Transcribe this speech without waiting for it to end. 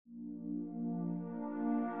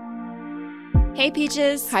Hey,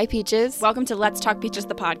 Peaches. Hi, Peaches. Welcome to Let's Talk Peaches,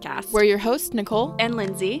 the podcast. We're your hosts, Nicole and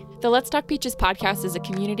Lindsay. The Let's Talk Peaches podcast is a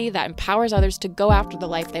community that empowers others to go after the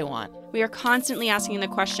life they want. We are constantly asking the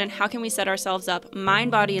question, how can we set ourselves up,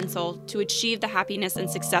 mind, body, and soul, to achieve the happiness and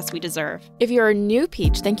success we deserve? If you're a new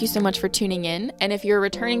Peach, thank you so much for tuning in. And if you're a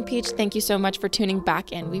returning Peach, thank you so much for tuning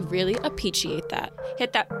back in. We really appreciate that.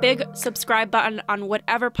 Hit that big subscribe button on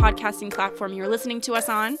whatever podcasting platform you're listening to us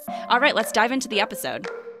on. All right, let's dive into the episode.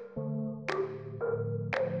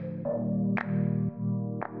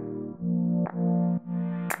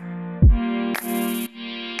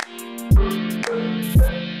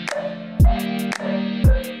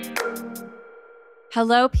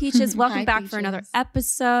 Hello, Peaches. Welcome Hi, back Peaches. for another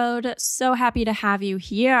episode. So happy to have you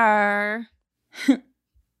here.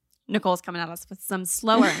 Nicole's coming at us with some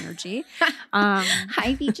slower energy.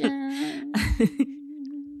 Hi, Peaches.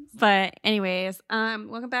 But anyways,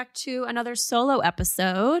 welcome back to another solo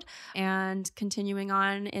episode and continuing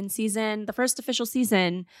on in the first official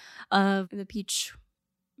season of the Peach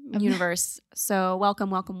universe. So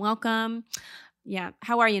welcome. Yeah.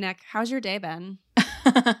 How are you, Nick? How's your day been?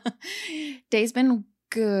 Day's been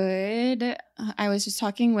good. I was just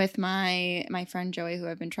talking with my friend Joey, who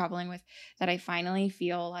I've been traveling with, that I finally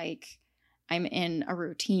feel like I'm in a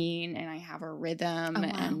routine and I have a rhythm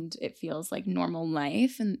and it feels like normal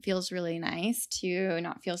life, and it feels really nice to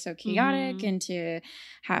not feel so chaotic and to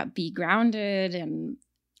be grounded and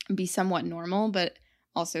be somewhat normal, but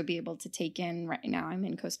also be able to take in. Right now I'm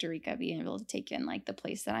in Costa Rica, being able to take in like the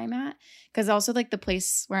place that I'm at, because also like the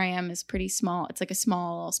place where I am is pretty small. It's like a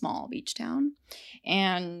small beach town,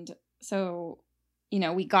 and so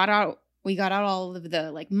we got out all of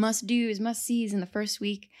the like must sees in the first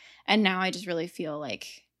week, and now I just really feel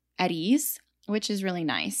like at ease, which is really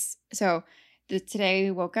nice. So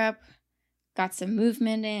today woke up, got some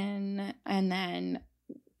movement in, and then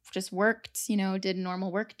just worked, did a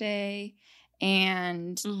normal work day.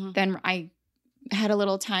 And then I had a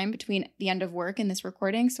little time between the end of work and this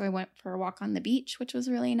recording, so I went for a walk on the beach, which was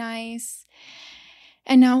really nice.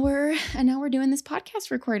 And now we're doing this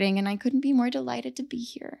podcast recording, and I couldn't be more delighted to be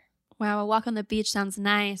here. Wow, a walk on the beach sounds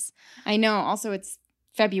nice. I know. Also, it's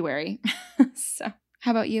February. So,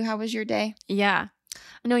 how about you? How was your day? Yeah.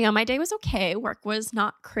 No, yeah, my day was okay. Work was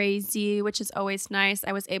not crazy, which is always nice.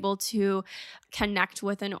 I was able to connect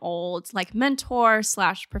with an old like mentor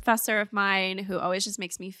 / professor of mine who always just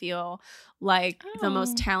makes me feel like the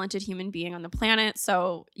most talented human being on the planet.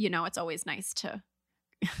 So, it's always nice to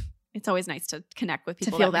connect with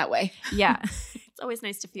people. To feel that way. Yeah. It's always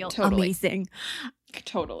nice to feel amazing.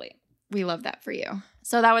 Totally. We love that for you.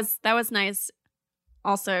 So that was nice.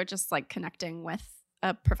 Also just like connecting with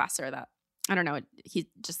a professor that, I don't know, he's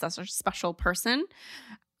just such a special person,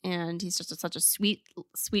 and he's just such a sweet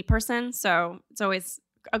person. So it's always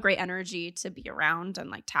a great energy to be around and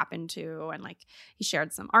like tap into. And like he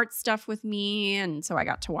shared some art stuff with me, and so I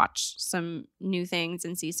got to watch some new things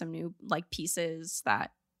and see some new like pieces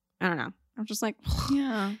that, I don't know, I'm just like,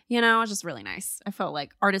 yeah, it's just really nice. I felt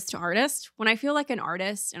like artist to artist. When I feel like an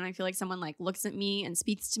artist and I feel like someone like looks at me and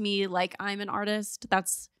speaks to me like I'm an artist,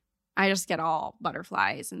 I just get all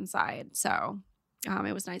butterflies inside. So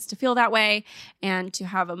it was nice to feel that way and to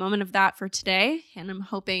have a moment of that for today. And I'm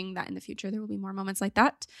hoping that in the future there will be more moments like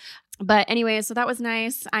that. But anyway, so that was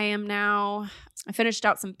nice. I finished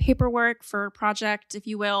out some paperwork for a project, if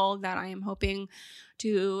you will, that I am hoping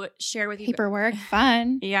to share with you. Paperwork,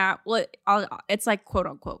 fun. Yeah. Well, it's like quote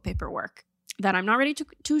unquote paperwork that I'm not ready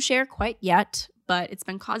to share quite yet, but it's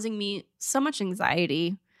been causing me so much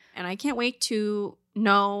anxiety, and I can't wait to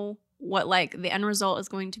know what like the end result is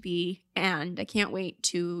going to be, and I can't wait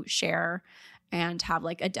to share and have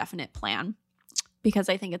like a definite plan, because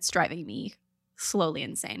I think it's driving me slowly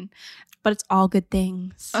insane. But it's all good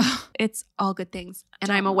things. It's all good things,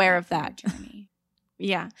 and I'm aware of that. Journey.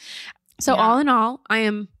 Yeah. So all in all, I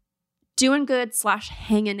am doing good /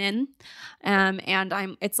 hanging in, and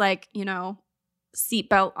it's like,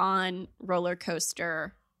 seatbelt on, roller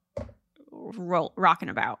coaster, rocking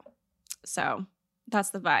about. So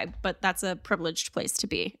that's the vibe, but that's a privileged place to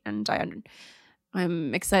be, and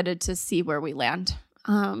I'm excited to see where we land.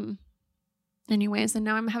 Anyways, and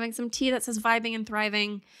now I'm having some tea that says vibing and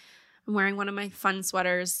thriving. I'm wearing one of my fun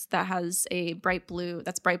sweaters that has a bright blue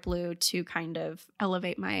to kind of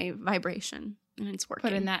elevate my vibration, and it's working.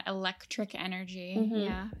 Put in that electric energy,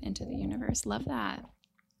 into the universe. Love that.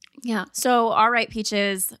 Yeah. So, all right,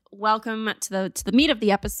 Peaches, welcome to the meat of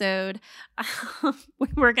the episode.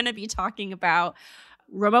 We're going to be talking about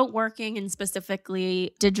remote working and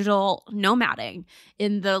specifically digital nomading.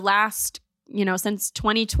 In the last, since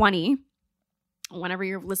 2020, whenever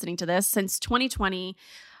you're listening to this, since 2020,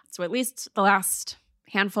 So at least the last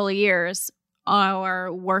handful of years,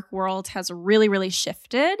 our work world has really, really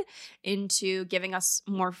shifted into giving us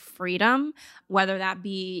more freedom, whether that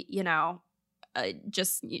be,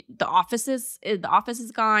 just the office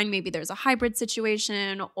is gone. Maybe there's a hybrid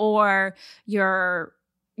situation, or you're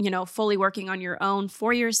fully working on your own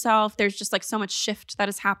for yourself. There's just like so much shift that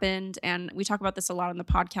has happened. And we talk about this a lot on the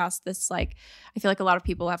podcast. This like, I feel like a lot of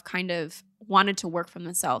people have kind of wanted to work from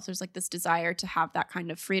themselves. There's like this desire to have that kind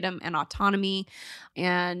of freedom and autonomy.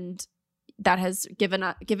 And that has given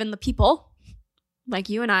the people like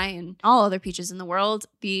you and I and all other peaches in the world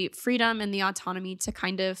the freedom and the autonomy to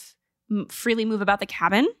kind of freely move about the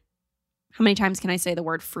cabin. How many times can I say the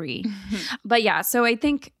word free? But yeah, so I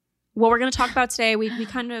think what we're going to talk about today, we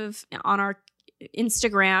kind of on our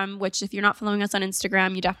Instagram, which if you're not following us on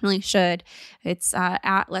Instagram, you definitely should. It's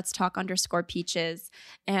at Let's Talk _Peaches.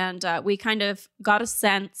 And we kind of got a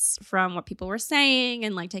sense from what people were saying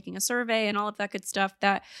and like taking a survey and all of that good stuff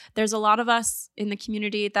that there's a lot of us in the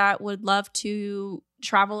community that would love to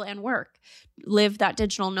travel and work, live that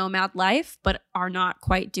digital nomad life, but are not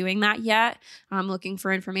quite doing that yet. I'm looking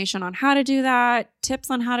for information on how to do that, tips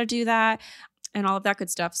on how to do that, and all of that good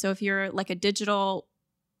stuff. So if you're like a digital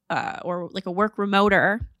or like a work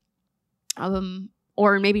remoter,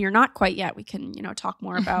 or maybe you're not quite yet, we can, talk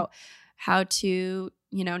more about how to,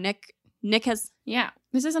 Nick has. Yeah.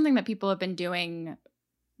 This is something that people have been doing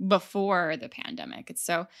before the pandemic.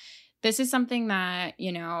 This is something that,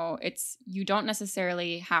 you don't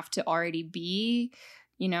necessarily have to already be,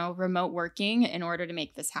 remote working in order to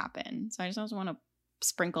make this happen. So I just also want to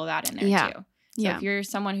sprinkle that in there too. So if you're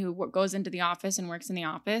someone who goes into the office and works in the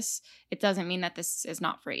office, it doesn't mean that this is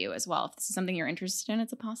not for you as well. If this is something you're interested in,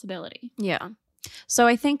 it's a possibility. Yeah. So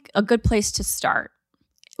I think a good place to start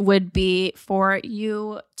would be for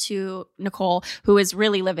you to, Nicole, who is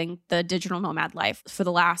really living the digital nomad life for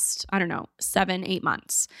the last, 7-8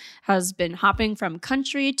 months, has been hopping from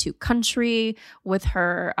country to country with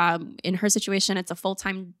her, in her situation, it's a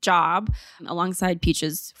full-time job alongside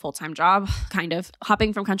Peach's full-time job, kind of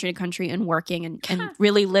hopping from country to country and working and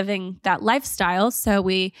really living that lifestyle. So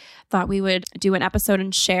we thought we would do an episode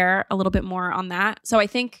and share a little bit more on that. So I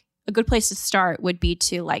think a good place to start would be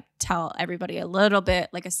to like tell everybody a little bit,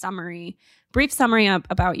 like a brief summary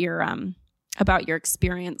about your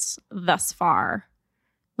experience thus far.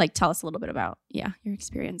 Like tell us a little bit about your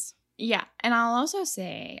experience. Yeah, and I'll also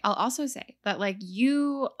say that like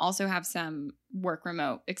you also have some work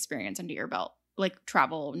remote experience under your belt, like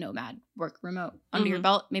travel nomad work remote under your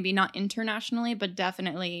belt. Maybe not internationally, but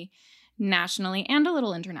definitely nationally and a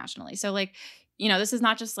little internationally. So like, this is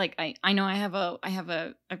not just like I know I have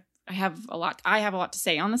a lot to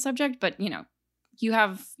say on the subject, but you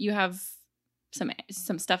have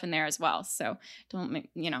some stuff in there as well. So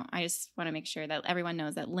I just want to make sure that everyone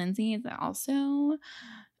knows that Lindsay is also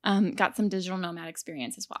got some digital nomad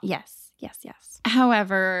experience as well. Yes.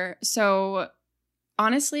 However, so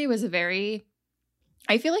honestly,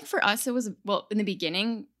 I feel like for us, it was, in the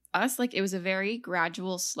beginning, it was a very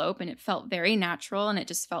gradual slope and it felt very natural and it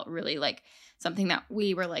just felt really like something that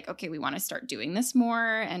we were like, okay, we want to start doing this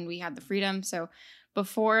more, and we had the freedom. So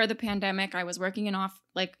before the pandemic, I was working in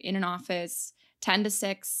an office, 10 to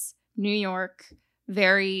 6, New York,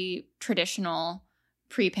 very traditional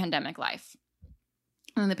pre-pandemic life.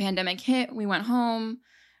 And when the pandemic hit, we went home,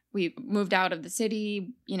 we moved out of the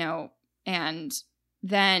city, and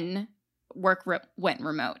then work went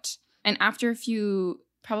remote. And after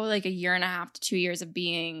probably like a year and a half to 2 years of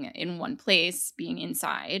being in one place, being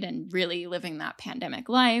inside and really living that pandemic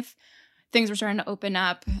life, things were starting to open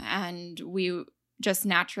up, and we just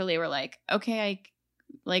naturally were like, okay,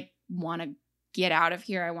 I want to get out of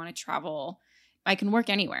here. I want to travel. I can work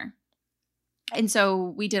anywhere. And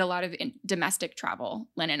so we did a lot of domestic travel,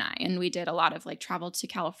 Lynn and I, and we did a lot of like travel to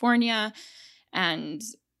California and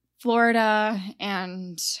Florida,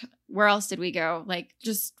 and where else did we go? Like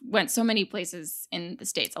just went so many places in the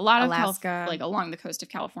States. A lot of Alaska, like along the coast of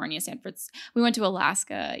California, San Francisco. We went to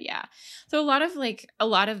Alaska. Yeah. So a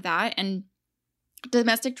lot of that, and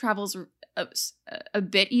domestic travels were a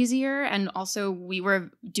bit easier. And also we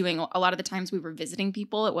were doing a lot of the times we were visiting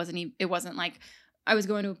people. It wasn't like I was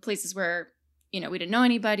going to places where, we didn't know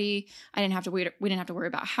anybody. We didn't have to worry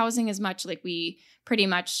about housing as much. Like we pretty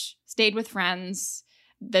much stayed with friends.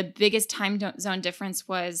 The biggest time zone difference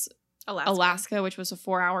was Alaska, which was a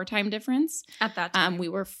 4-hour time difference. At that time. We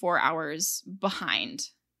were 4 hours behind.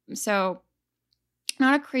 So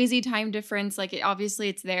not a crazy time difference. Like obviously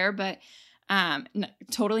it's there, but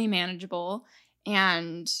totally manageable.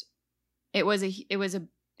 And it was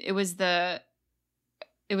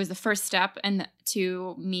was the first step and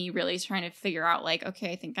to me really trying to figure out like,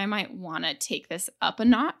 okay, I think I might want to take this up a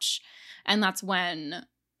notch. And that's when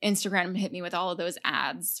Instagram hit me with all of those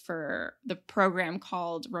ads for the program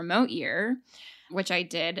called Remote Year, which I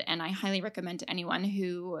did. And I highly recommend to anyone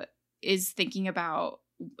who is thinking about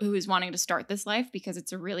who is wanting to start this life, because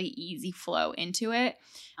it's a really easy flow into it.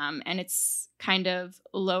 And it's kind of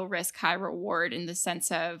low risk, high reward in the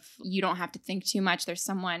sense of you don't have to think too much. There's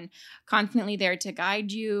someone constantly there to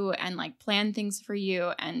guide you and like plan things for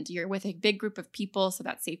you. And you're with a big group of people. So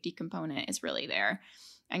that safety component is really there,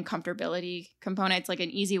 and comfortability component. It's like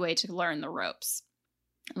an easy way to learn the ropes.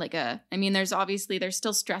 There's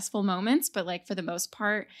still stressful moments, but like for the most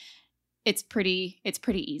part, it's pretty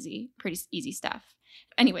easy stuff.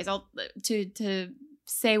 Anyways, to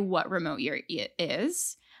say what Remote Year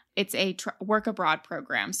is. It's a work abroad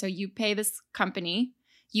program. So you pay this company.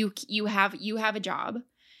 You have a job.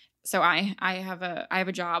 So I have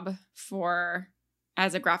a job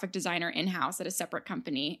as a graphic designer in-house at a separate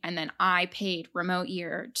company, and then I paid Remote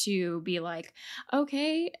Year to be like,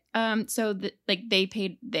 okay, they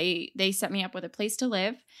set me up with a place to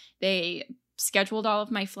live. They scheduled all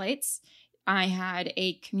of my flights. I had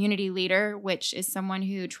a community leader, which is someone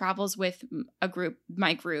who travels with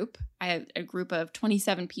my group. I have a group of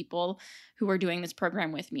 27 people who are doing this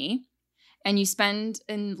program with me. And you spend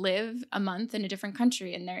and live a month in a different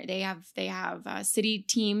country. And they have city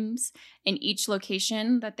teams in each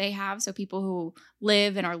location that they have. So people who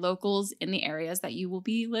live and are locals in the areas that you will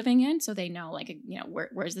be living in. So they know, like,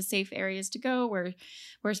 where's the safe areas to go?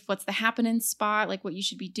 What's the happening spot? Like what you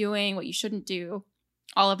should be doing, what you shouldn't do.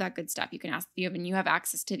 All of that good stuff you can ask you, and you have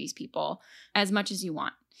access to these people as much as you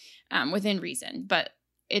want, within reason. But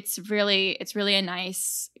it's really a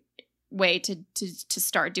nice way to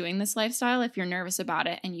start doing this lifestyle if you're nervous about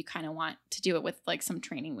it and you kind of want to do it with like some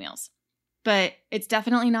training wheels. But it's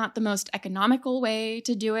definitely not the most economical way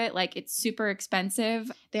to do it. Like, it's super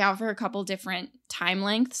expensive. They offer a couple different time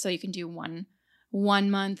lengths, so you can do one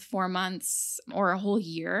month, 4 months, or a whole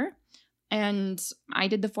year. And I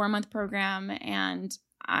did the 4-month program, and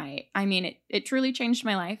it truly changed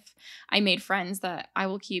my life. I made friends that I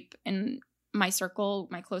will keep in my circle,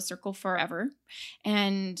 my close circle, forever.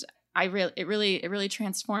 And it really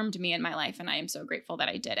transformed me in my life. And I am so grateful that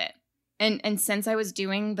I did it. And since I was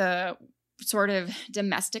doing the sort of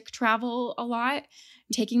domestic travel a lot,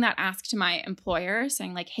 taking that ask to my employer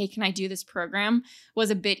saying like, hey, can I do this program, was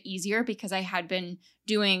a bit easier because I had been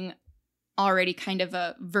doing already kind of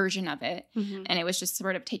a version of it. Mm-hmm. And it was just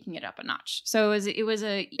sort of taking it up a notch. So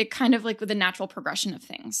it kind of like with the natural progression of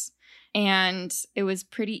things. And it was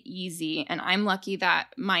pretty easy. And I'm lucky that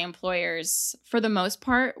my employers, for the most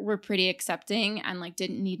part, were pretty accepting and like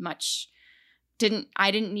didn't need much.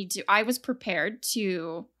 I was prepared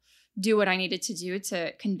to do what I needed to do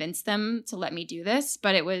to convince them to let me do this,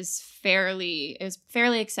 but it was fairly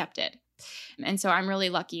accepted. And so I'm really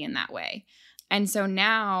lucky in that way. And so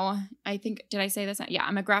now, I think, did I say this? Yeah,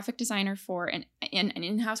 I'm a graphic designer for an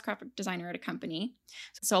in-house graphic designer at a company.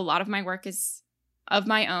 So a lot of my work is of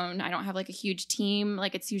my own. I don't have like a huge team.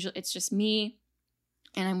 Like it's just me,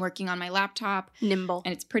 and I'm working on my laptop. Nimble.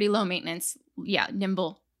 And it's pretty low maintenance. Yeah,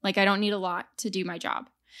 nimble. Like I don't need a lot to do my job.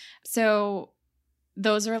 So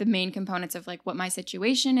those are the main components of like what my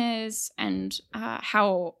situation is and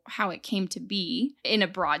how it came to be in a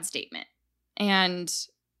broad statement. And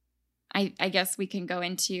I guess we can go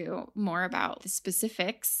into more about the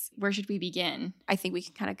specifics. Where should we begin? I think we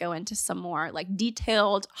can kind of go into some more like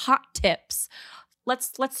detailed hot tips.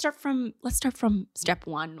 Let's start from step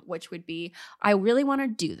 1, which would be, I really want to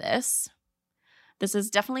do this. This is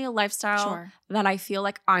definitely a lifestyle that I feel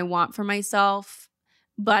like I want for myself,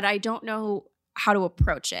 but I don't know how to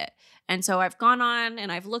approach it. And so I've gone on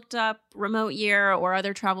and I've looked up Remote Year or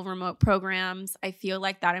other travel remote programs. I feel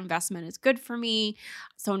like that investment is good for me.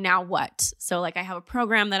 So now what? So like I have a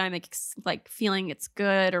program that I'm like feeling it's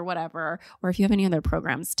good or whatever. Or if you have any other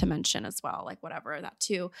programs to mention as well, like whatever, that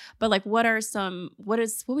too. But like what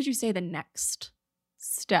would you say the next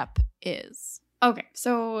step is? Okay,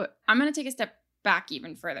 so I'm going to take a step back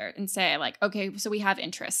even further and say like, okay, so we have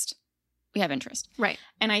interest. Right.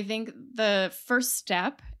 And I think the first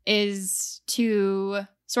step is to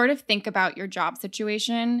sort of think about your job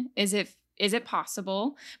situation. Is it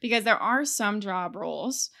possible? Because there are some job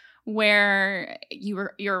roles where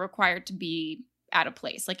you're required to be at a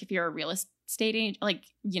place. Like if you're a real estate agent, like,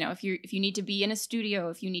 if you need to be in a studio,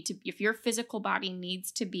 if your physical body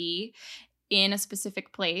needs to be in a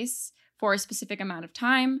specific place for a specific amount of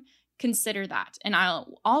time, consider that. And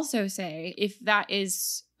I'll also say, if that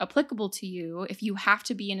is applicable to you, if you have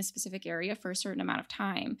to be in a specific area for a certain amount of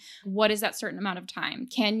time, what is that certain amount of time?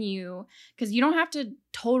 Can you, because you don't have to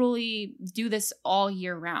totally do this all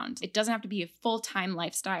year round. It doesn't have to be a full-time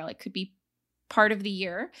lifestyle. It could be part of the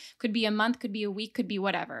year, could be a month, could be a week, could be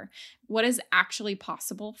whatever. What is actually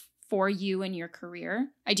possible for you and your career?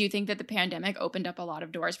 I do think that the pandemic opened up a lot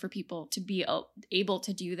of doors for people to be able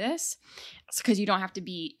to do this because you don't have to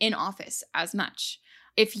be in office as much.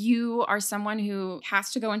 If you are someone who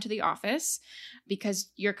has to go into the office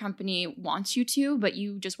because your company wants you to, but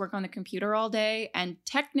you just work on the computer all day, and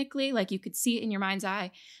technically, like, you could see it in your mind's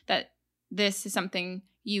eye that this is something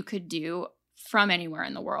you could do from anywhere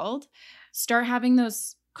in the world, start having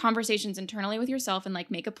those conversations internally with yourself and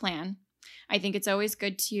like make a plan. I think it's always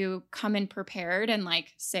good to come in prepared and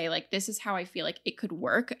like say, like, this is how I feel like it could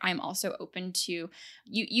work. I'm also open to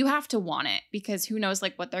you have to want it, because who knows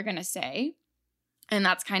like what they're going to say. And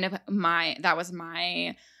that's kind of that was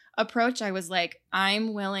my approach. I was like,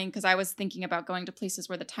 I'm willing, because I was thinking about going to places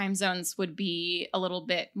where the time zones would be a little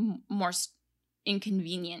bit more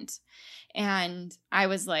inconvenient. And I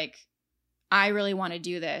was like, I really want to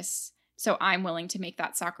do this. So I'm willing to make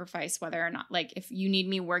that sacrifice, whether or not, like, if you need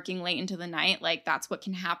me working late into the night, like, that's what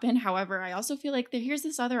can happen. However, I also feel like here's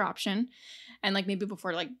this other option. And like, maybe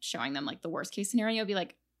before like showing them like the worst case scenario, be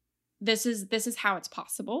like, this is how it's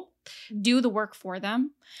possible. Do the work for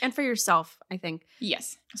them. And for yourself, I think.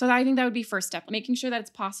 Yes. So I think that would be first step, making sure that it's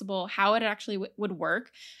possible, how it actually would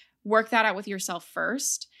work. Work that out with yourself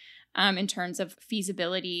first, in terms of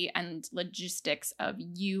feasibility and logistics of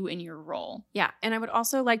you and your role. Yeah. And I would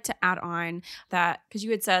also like to add on that, because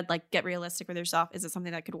you had said, like, get realistic with yourself. Is it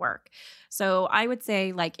something that could work? So I would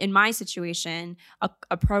say, like, in my situation,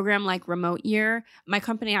 a program like Remote Year, my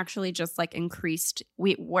company actually just like increased.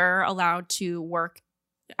 We were allowed to work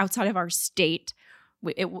outside of our state.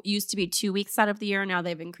 It used to be 2 weeks out of the year. Now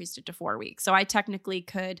they've increased it to 4 weeks. So I technically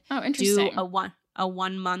could do a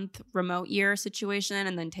 1 month remote year situation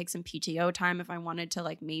and then take some PTO time if I wanted to,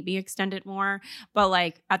 like, maybe extend it more. But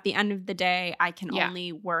like, at the end of the day, I can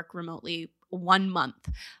only work remotely 1 month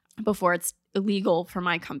before it's illegal for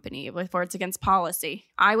my company, before it's against policy.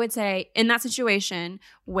 I would say in that situation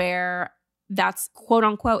where that's quote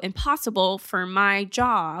unquote impossible for my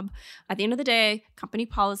job, at the end of the day, company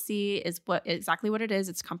policy is exactly what it is.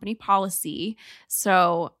 It's company policy.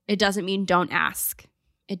 So it doesn't mean don't ask.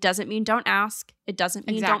 It doesn't mean don't ask. It doesn't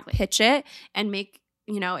mean don't pitch it, and make,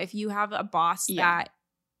 if you have a boss that,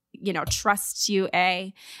 trusts you,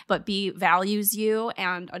 but B, values you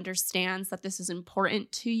and understands that this is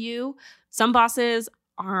important to you. Some bosses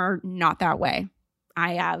are not that way.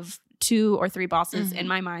 I have 2 or 3 bosses in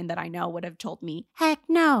my mind that I know would have told me, heck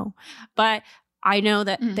no. But I know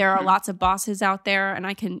that there are lots of bosses out there,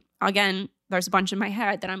 and there's a bunch in my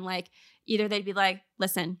head that I'm like, either they'd be like,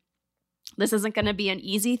 listen, this isn't going to be an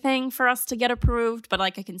easy thing for us to get approved, but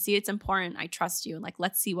like, I can see it's important. I trust you. Like,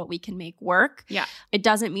 let's see what we can make work. Yeah. It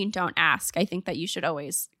doesn't mean don't ask. I think that you should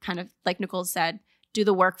always kind of, like Nicole said, do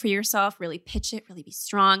the work for yourself, really pitch it, really be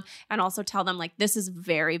strong. And also tell them, like, this is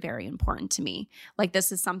very, very important to me. Like,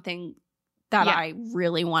 this is something that I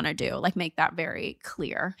really want to do. Like, make that very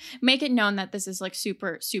clear. Make it known that this is like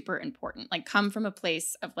super, super important. Like, come from a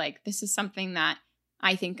place of like, this is something that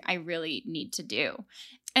I think I really need to do.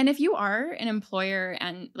 And if you are an employer,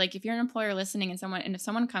 and like, if you're an employer listening and if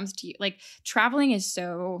someone comes to you, like, traveling is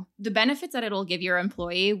the benefits that it'll give your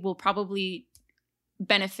employee will probably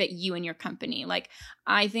benefit you and your company. Like,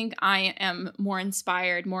 I think I am more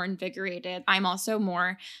inspired, more invigorated. I'm also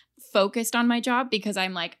more focused on my job because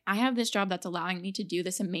I'm like, I have this job that's allowing me to do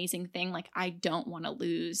this amazing thing. Like, I don't want to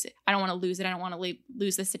lose it. I don't want to lose it. I don't want to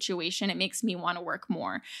lose this situation. It makes me want to work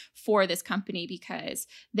more for this company because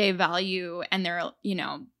they value and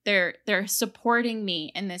they're supporting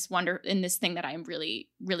me in this thing that I really,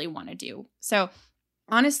 really want to do. So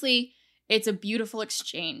honestly, it's a beautiful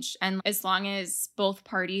exchange. And as long as both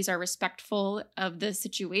parties are respectful of the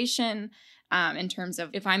situation, in terms of,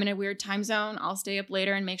 if I'm in a weird time zone, I'll stay up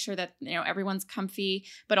later and make sure that, everyone's comfy.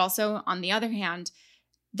 But also, on the other hand,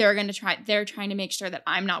 they're trying to make sure that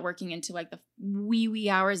I'm not working into like the wee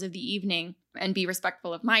hours of the evening, and be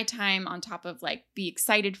respectful of my time, on top of like be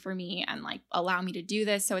excited for me and like allow me to do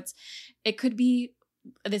this. So it could be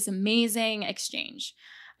this amazing exchange.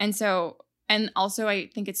 And also, I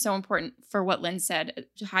think it's so important for what Lynn said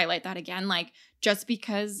to highlight that again. Like, just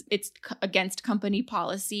because it's against company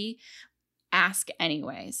policy, ask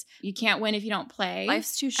anyways. You can't win if you don't play.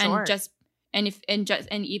 Life's too short.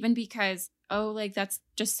 And even because oh, like that's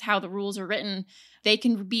just how the rules are written. They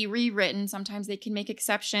can be rewritten. Sometimes they can make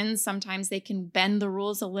exceptions. Sometimes they can bend the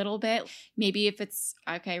rules a little bit. Maybe if it's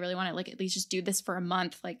okay, I really want to like at least just do this for a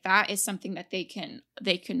month. Like that is something that they can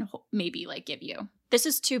maybe like give you. This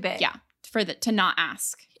is too big. Yeah. To not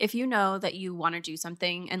ask. If you know that you want to do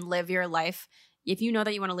something and live your life, if you know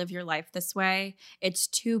that you want to live your life this way, it's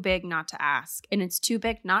too big not to ask. And it's too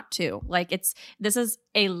big not to. Like this is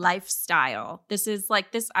a lifestyle. This is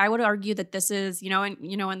like this. I would argue that this is,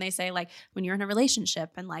 when they say like when you're in a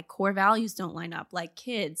relationship and like core values don't line up, like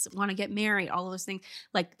kids want to get married, all of those things,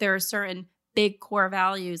 like there are certain big core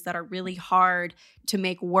values that are really hard to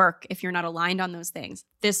make work if you're not aligned on those things.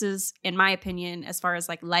 This is, in my opinion, as far as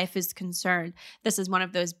like life is concerned, this is one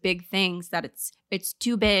of those big things that it's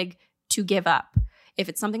too big to give up. If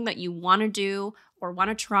it's something that you want to do or want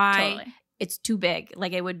to try, Totally. It's too big.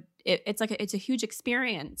 Like it's a huge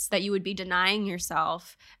experience that you would be denying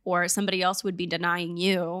yourself or somebody else would be denying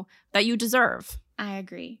you that you deserve. I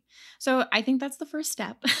agree. So I think that's the first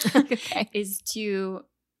step Okay. is to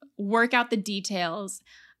work out the details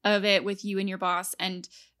of it with you and your boss and,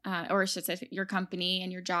 or I should say your company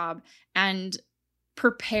and your job, and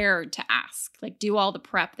prepared to ask, like do all the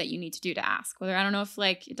prep that you need to do to ask. Whether, I don't know if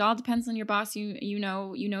like it all depends on your boss, you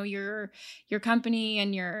know your company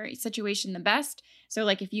and your situation the best. So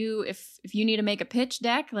like if you need to make a pitch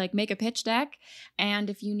deck, like make a pitch deck. And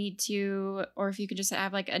if you need to, or if you could just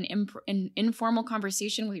have like an informal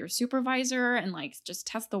conversation with your supervisor and like just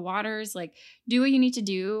test the waters, like do what you need to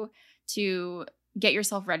do to get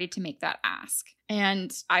yourself ready to make that ask.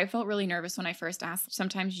 And I felt really nervous when I first asked.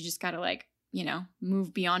 Sometimes you just gotta like,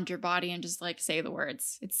 move beyond your body and just like say the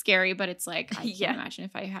words. It's scary, but it's like, I can't imagine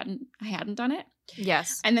if I hadn't done it.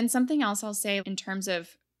 Yes. And then something else I'll say in terms of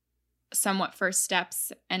somewhat first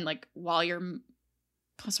steps and like while you're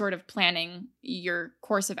sort of planning your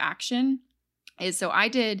course of action is, so I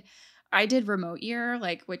did remote year,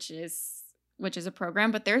 like, which is a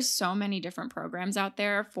program, but there's so many different programs out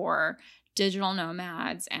there for digital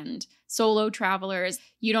nomads and solo travelers.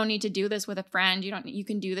 You don't need to do this with a friend. You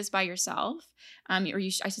can do this by yourself. I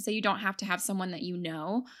should say you don't have to have someone that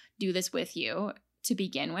do this with you to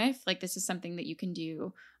begin with. Like this is something that you can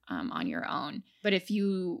do on your own. But if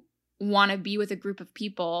you want to be with a group of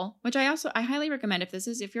people, which I highly recommend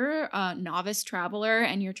if you're a novice traveler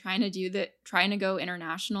and you're trying to go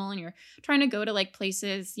international and you're trying to go to like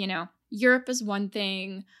places, Europe is one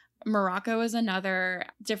thing, Morocco is another,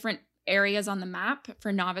 different areas on the map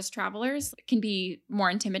for novice travelers can be more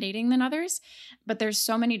intimidating than others, but there's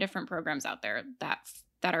so many different programs out there that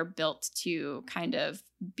are built to kind of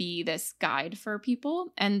be this guide for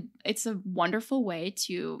people, and it's a wonderful way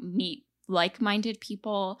to meet like-minded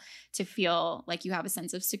people, to feel like you have a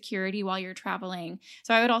sense of security while you're traveling.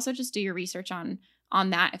 So I would also just do your research on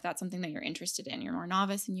that if that's something that you're interested in. You're more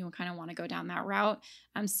novice and you kind of want to go down that route,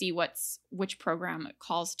 see which program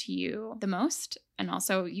calls to you the most. And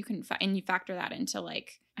also you can you factor that into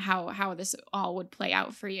like how this all would play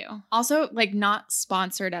out for you. Also, like not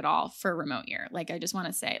sponsored at all for remote year. Like I just want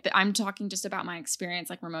to say that I'm talking just about my experience.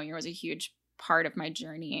 Like remote year was a huge part of my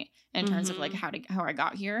journey in terms of like how I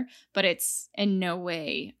got here, but it's in no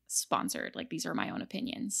way sponsored. Like these are my own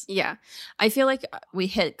opinions. Yeah. I feel like we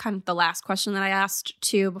hit kind of the last question that I asked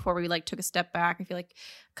too before we like took a step back. I feel like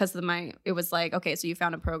because it was like, okay, so you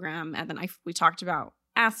found a program, and then we talked about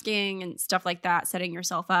asking and stuff like that, setting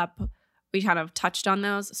yourself up. We kind of touched on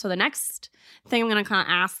those. So the next thing I'm going to kind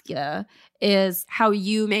of ask you is how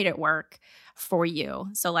you made it work for you.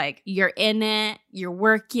 So like you're in it, you're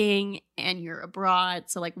working, and you're abroad.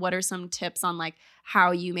 So like what are some tips on like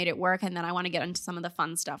how you made it work? And then I want to get into some of the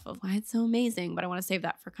fun stuff of why it's so amazing, but I want to save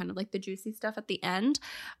that for kind of like the juicy stuff at the end.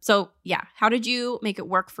 So yeah, how did you make it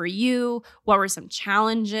work for you? What were some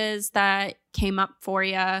challenges that came up for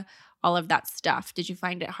you? All of that stuff. Did you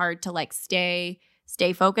find it hard to like stay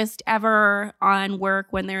focused ever on work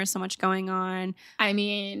when there is so much going on? I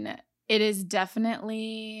mean, it is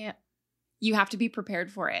definitely, you have to be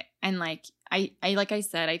prepared for it. And like like I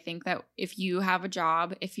said, I think that if you have a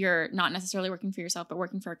job, if you're not necessarily working for yourself, but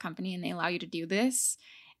working for a company and they allow you to do this,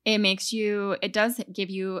 it does give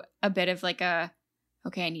you a bit of like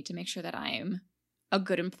okay, I need to make sure that I'm a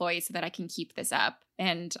good employee so that I can keep this up.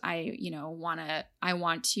 And I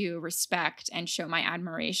want to respect and show my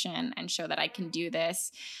admiration and show that I can do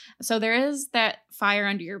this. So there is that fire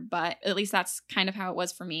under your butt. At least that's kind of how it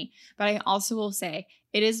was for me. But I also will say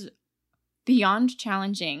it is beyond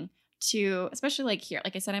challenging to, especially like here,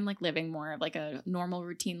 like I said, I'm like living more of like a normal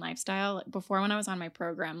routine lifestyle. Before, when I was on my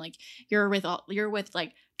program, like you're with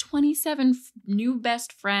like 27 new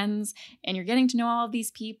best friends, and you're getting to know all of these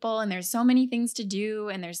people, and there's so many things to do,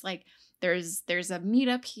 and there's like there's a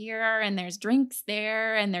meetup here and there's drinks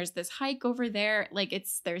there and there's this hike over there. Like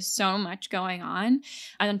there's so much going on.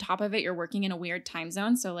 And on top of it, you're working in a weird time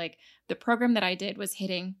zone. So like the program that I did was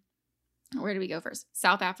hitting, where did we go first?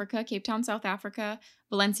 South Africa, Cape Town, South Africa,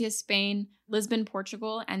 Valencia, Spain, Lisbon,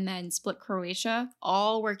 Portugal, and then Split, Croatia,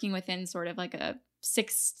 all working within sort of like a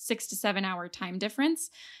 6 to 7 hour time difference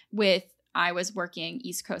I was working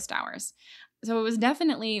East Coast hours. So it was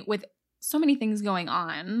definitely, with so many things going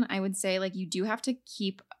on, I would say like you do have to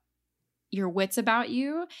keep your wits about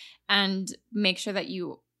you and make sure that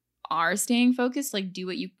you are staying focused, like do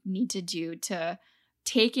what you need to do to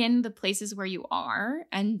take in the places where you are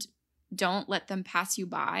and don't let them pass you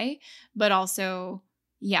by, but also,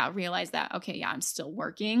 realize that, okay, I'm still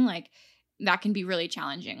working. Like that can be really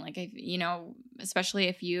challenging. Like, especially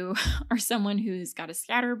if you are someone who's got a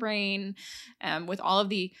scatterbrain, with all of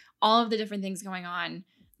the different things going on,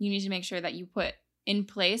 you need to make sure that you put in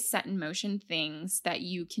place, set in motion things that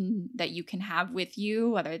you can have with you,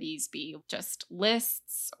 whether these be just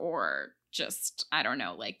lists or just, I don't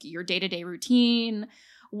know, like your day-to-day routine.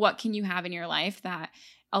 What can you have in your life that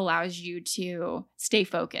allows you to stay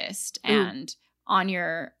focused and on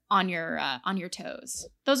your toes?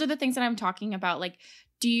 Those are the things that I'm talking about. Like,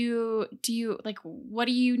 do you like, what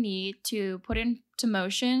do you need to put into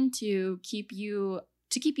motion to keep you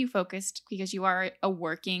focused, because you are a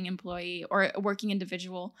working employee or a working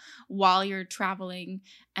individual while you're traveling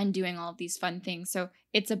and doing all of these fun things. So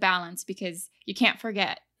it's a balance, because you can't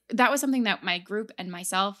forget. That was something that my group and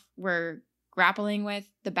myself were grappling with,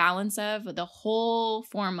 the balance of the whole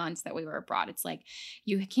 4 months that we were abroad. It's like,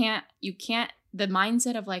 you can't, the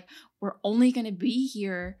mindset of like, we're only going to be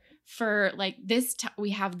here for like this,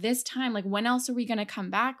 we have this time, like when else are we going to come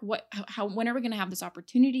back? When are we going to have this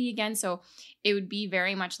opportunity again? So it would be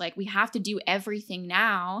very much like, we have to do everything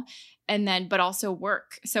now and then, but also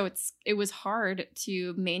work. So it was hard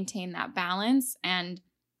to maintain that balance and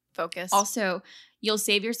focus. Also, you'll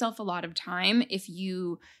save yourself a lot of time if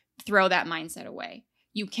you throw that mindset away.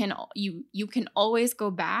 You can always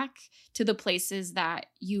go back to the places that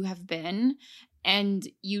you have been, and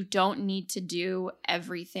you don't need to do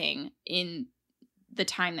everything in the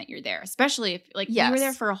time that you're there, especially if like you were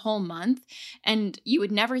there for a whole month, and you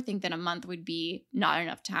would never think that a month would be not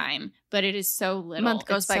enough time, but it is so little. A month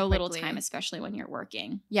goes by so quickly. Little time, especially when you're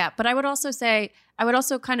working. Yeah, but I would also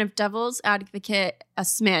kind of devil's advocate a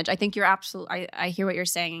smidge. I think you're absolutely, I hear what you're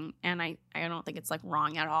saying, and I don't think it's like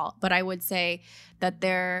wrong at all. But I would say that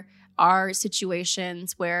there are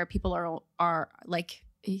situations where people are like,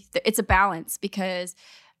 it's a balance, because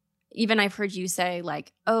even I've heard you say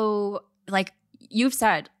like, oh, like you've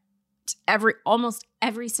said almost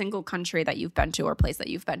every single country that you've been to or place that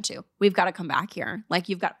you've been to, we've got to come back here. Like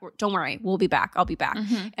don't worry, we'll be back. I'll be back.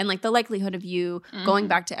 Mm-hmm. And like the likelihood of you going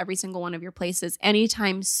back to every single one of your places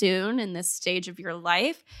anytime soon in this stage of your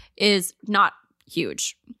life is not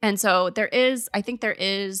huge. And so I think there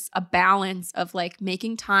is a balance of like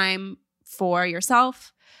making time for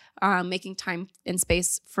yourself, making time and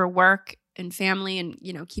space for work and family, and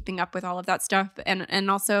keeping up with all of that stuff, and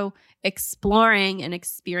also exploring and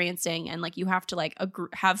experiencing. And like you have to like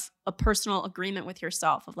have a personal agreement with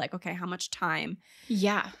yourself of like, okay, how much time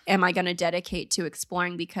am I going to dedicate to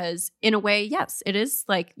exploring? Because in a way, yes, it is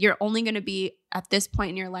like you're only going to be at this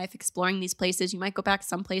point in your life exploring these places. You might go back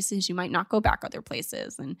some places, you might not go back other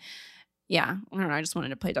places. And yeah, I don't know. I just wanted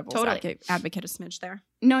to play devil's advocate a smidge there.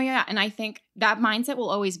 No, yeah. And I think that mindset will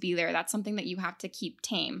always be there. That's something that you have to keep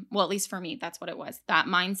tame. Well, at least for me, that's what it was. That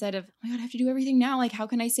mindset of, oh my God, I have to do everything now. Like, how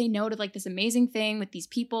can I say no to like this amazing thing with these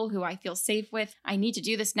people who I feel safe with? I need to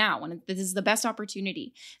do this now when this is the best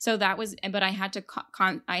opportunity. So that was, but I had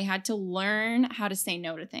to learn how to say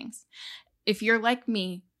no to things. If you're like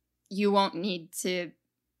me, you won't need to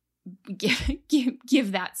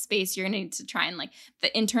give that space. You're gonna need to try and like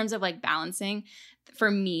in terms of like balancing.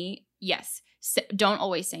 For me, yes, don't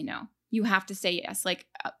always say no. You have to say yes, like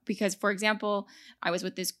because for example, I was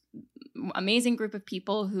with this amazing group of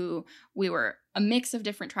people who we were a mix of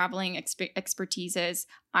different traveling expertises.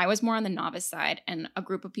 I was more on the novice side, and a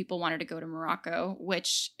group of people wanted to go to Morocco,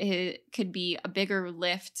 which could be a bigger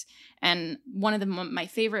lift and one of my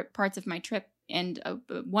favorite parts of my trip, and a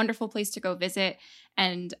wonderful place to go visit.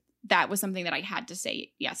 And that was something that I had to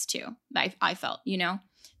say yes to. I felt,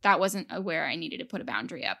 that wasn't where I needed to put a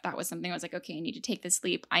boundary up. That was something I was like, okay, I need to take this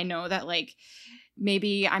leap. I know that like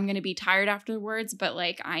maybe I'm going to be tired afterwards, but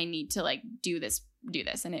like I need to like do this.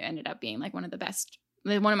 And it ended up being like one of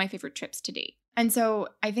my favorite trips to date. And so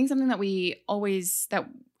I think something that we always, that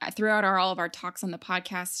throughout all of our talks on the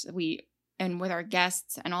podcast, and with our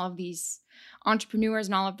guests and all of these entrepreneurs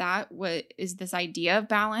and all of that, what is this idea of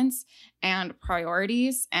balance and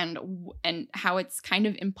priorities and how it's kind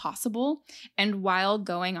of impossible. And while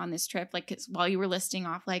going on this trip, like, 'cause while you were listing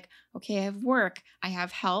off, like, okay, I have work, I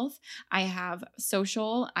have health, I have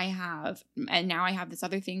social, and now I have this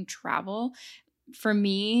other thing, travel. For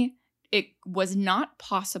me, it was not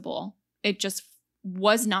possible. It just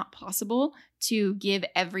was not possible to give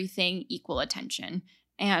everything equal attention.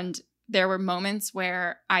 And there were moments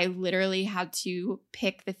where I literally had to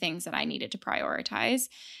pick the things that I needed to prioritize.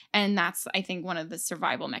 And that's, I think, one of the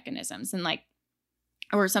survival mechanisms, and like,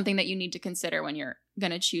 or something that you need to consider when you're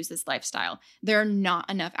going to choose this lifestyle. There are not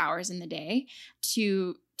enough hours in the day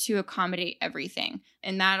to accommodate everything.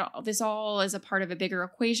 And this all is a part of a bigger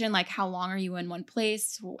equation. Like, how long are you in one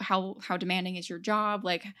place? How demanding is your job?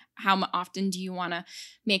 Like, how often do you want to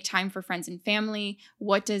make time for friends and family?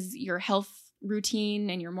 What does your health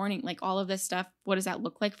routine and your morning, like all of this stuff, what does that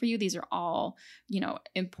look like for you? These are all,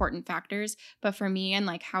 important factors. But for me, and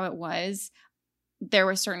like how it was, there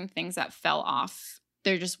were certain things that fell off.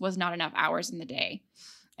 There just was not enough hours in the day.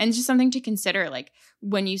 And it's just something to consider, like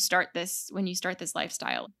when you start this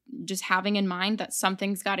lifestyle, just having in mind that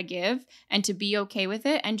something's got to give, and to be okay with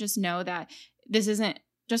it, and just know that this isn't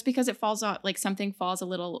just because it falls off, like something falls a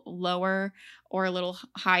little lower or a little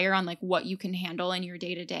higher on like what you can handle in your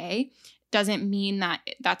day to day, doesn't mean that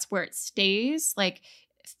that's where it stays. Like,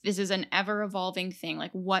 this is an ever evolving thing.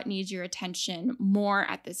 Like, what needs your attention more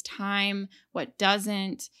at this time, what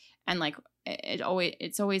doesn't, and like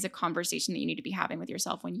it's always a conversation that you need to be having with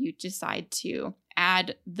yourself when you decide to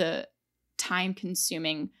add the time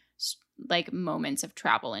consuming like moments of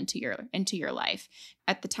travel into your life.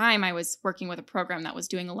 At the time, I was working with a program that was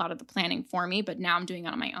doing a lot of the planning for me, but now I'm doing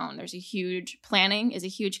it on my own. Planning is a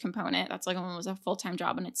huge component. That's like almost a full-time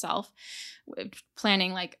job in itself.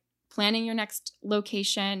 Planning your next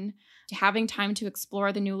location, having time to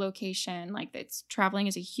explore the new location. Like, traveling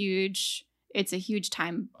is a huge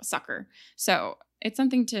time sucker. So it's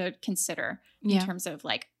something to consider in terms of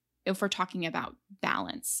like, if we're talking about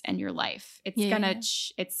balance and your life,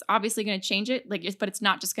 it's obviously going to change it. Like, but it's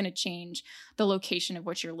not just going to change the location of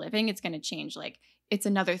which you're living. It's going to change, like, it's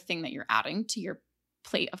another thing that you're adding to your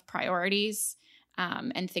plate of priorities,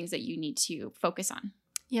 and things that you need to focus on.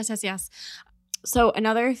 Yes. So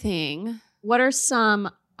another thing, what are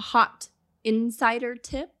some hot insider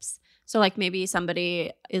tips? So like, maybe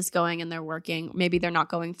somebody is going and they're working, maybe they're not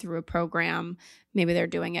going through a program, maybe they're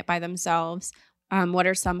doing it by themselves. What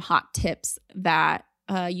are some hot tips that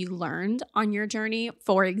you learned on your journey?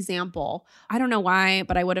 For example, I don't know why,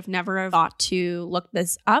 but I would have never thought to look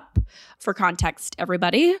this up. For context,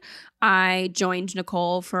 everybody, I joined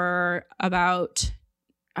Nicole for about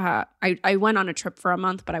I went on a trip for a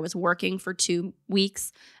month, but I was working for 2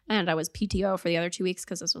 weeks, and I was PTO for the other 2 weeks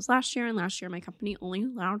because this was last year, and last year my company only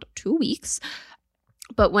allowed 2 weeks.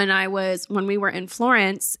 But when we were in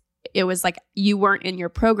Florence, it was like you weren't in your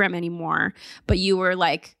program anymore, but you were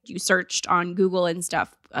like, you searched on Google and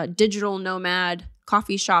stuff, digital nomad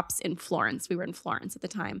coffee shops in Florence. We were in Florence at the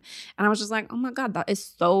time. And I was just like, oh my God, that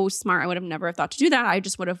is so smart. I would have never thought to do that. I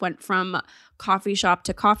just would have went from coffee shop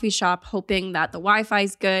to coffee shop, hoping that the Wi-Fi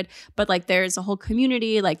is good. But like, there's a whole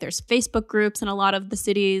community, like there's Facebook groups in a lot of the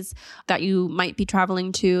cities that you might be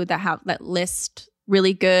traveling to that list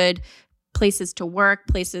really good places to work,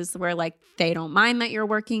 places where like they don't mind that you're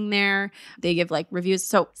working there. They give like reviews.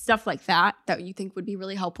 So stuff like that you think would be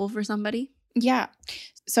really helpful for somebody. Yeah.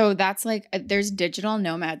 So that's like, there's digital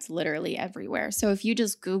nomads literally everywhere. So if you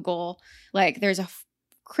just Google, like, there's a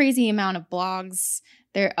crazy amount of blogs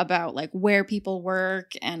there about like where people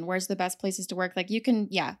work and where's the best places to work. Like,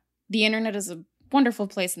 the internet is a wonderful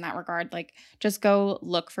place in that regard. Like, just go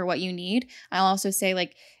look for what you need. I'll also say,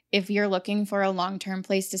 like, if you're looking for a long-term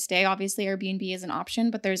place to stay, obviously Airbnb is an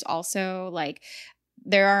option, but there's also like,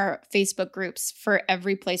 there are Facebook groups for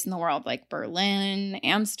every place in the world, like Berlin,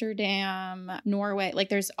 Amsterdam, Norway, like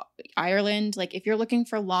there's Ireland. Like, if you're looking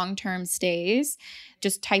for long-term stays,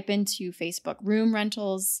 just type into Facebook room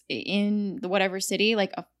rentals in the whatever city,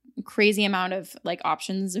 like a crazy amount of like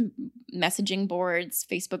options and messaging boards,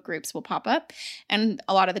 Facebook groups will pop up. And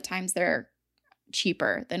a lot of the times they're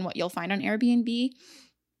cheaper than what you'll find on Airbnb.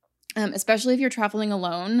 Especially if you're traveling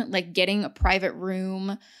alone, like getting a private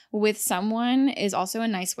room with someone is also a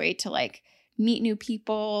nice way to like meet new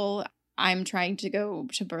people. I'm trying to go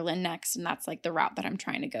to Berlin next, and that's like the route that I'm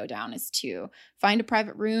trying to go down, is to find a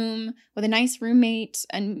private room with a nice roommate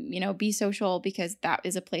and, be social, because that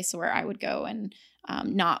is a place where I would go, and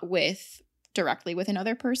not directly with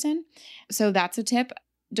another person. So that's a tip.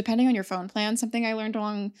 Depending on your phone plan, something I learned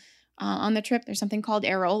along on the trip. There's something called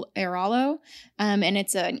Airalo, and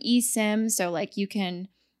it's an eSIM. So like you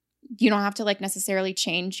don't have to like necessarily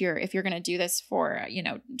change if you're going to do this for,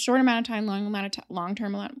 short amount of time, long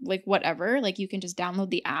term, like whatever, like you can just download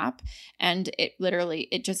the app and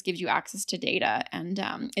it just gives you access to data. And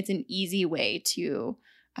it's an easy way to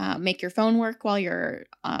make your phone work while you're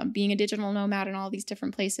being a digital nomad in all these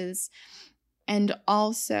different places. And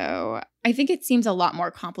also, I think it seems a lot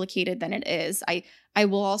more complicated than it is. I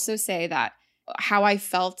will also say that how I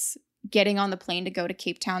felt getting on the plane to go to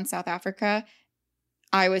Cape Town, South Africa,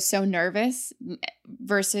 I was so nervous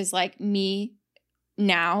versus like me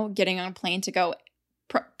now getting on a plane to go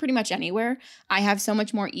pretty much anywhere. I have so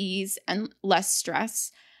much more ease and less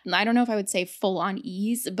stress. And I don't know if I would say full on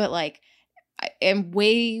ease, but like I am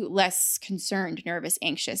way less concerned, nervous,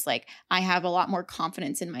 anxious. Like I have a lot more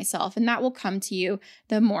confidence in myself, and that will come to you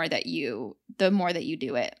the more that you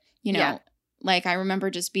do it, Yeah. Like I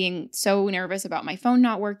remember just being so nervous about my phone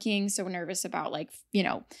not working, so nervous about like,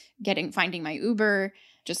 finding my Uber,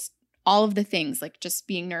 just all of the things, like just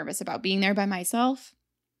being nervous about being there by myself.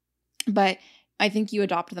 But I think you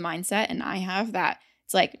adopt the mindset, and I have that.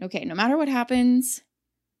 It's like, okay, no matter what happens,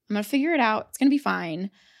 I'm going to figure it out. It's going to be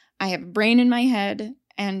fine. I have a brain in my head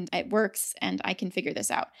and it works and I can figure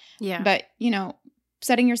this out. Yeah. But,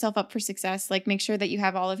 setting yourself up for success, like make sure that you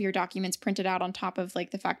have all of your documents printed out on top of like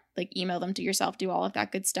the fact, like email them to yourself, do all of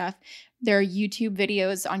that good stuff. There are YouTube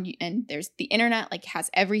videos and there's the internet, like has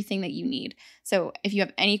everything that you need. So if you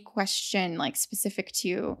have any question, like specific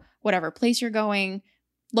to whatever place you're going,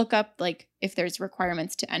 look up like if there's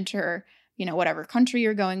requirements to enter, whatever country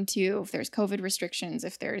you're going to, if there's COVID restrictions,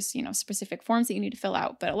 if there's, specific forms that you need to fill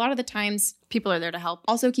out. But a lot of the times people are there to help.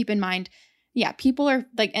 Also keep in mind, people are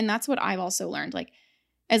like, and that's what I've also learned, like,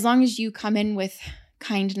 as long as you come in with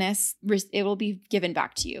kindness, it will be given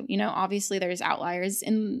back to you. Obviously there's outliers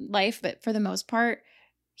in life, but for the most part,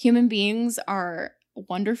 human beings are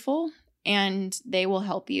wonderful and they will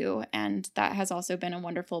help you. And that has also been a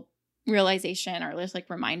wonderful realization or just like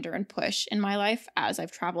reminder and push in my life as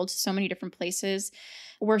I've traveled to so many different places.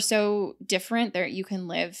 We're so different that you can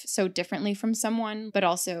live so differently from someone, but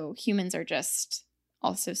also humans are just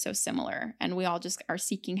also so similar, and we all just are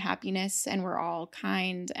seeking happiness, and we're all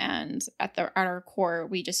kind, and at our core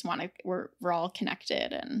we just want to we're all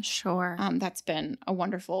connected. And sure, that's been a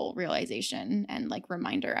wonderful realization and like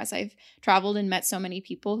reminder as I've traveled and met so many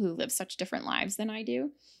people who live such different lives than I do.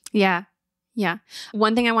 Yeah.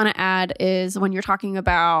 One thing I want to add is when you're talking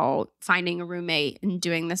about finding a roommate and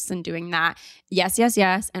doing this and doing that, yes.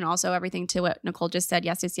 And also everything to what Nicole just said.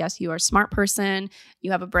 Yes. You are a smart person.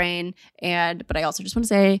 You have a brain. But I also just want to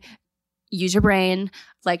say, use your brain.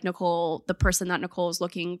 Like Nicole, the person that Nicole is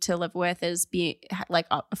looking to live with is being like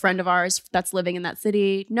a friend of ours that's living in that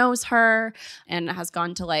city, knows her and has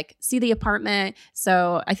gone to like see the apartment.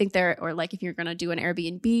 So I think or like if you're going to do an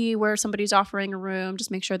Airbnb where somebody's offering a room,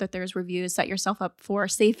 just make sure that there's reviews, set yourself up for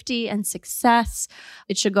safety and success.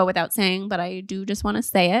 It should go without saying, but I do just want to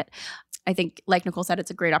say it. I think, like Nicole said,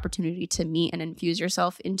 it's a great opportunity to meet and infuse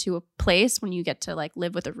yourself into a place when you get to like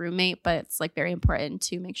live with a roommate. But it's like very important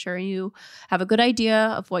to make sure you have a good idea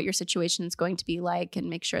of what your situation is going to be like and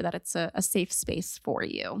make sure that it's a safe space for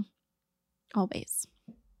you. Always.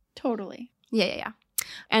 Totally. Yeah.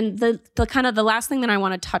 And the kind of the last thing that I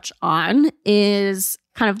want to touch on is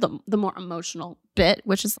kind of the more emotional bit,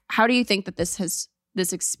 which is how do you think that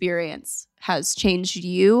this experience has changed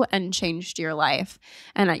you and changed your life?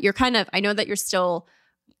 And I know that you're still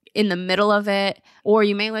in the middle of it, or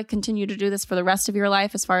you may like continue to do this for the rest of your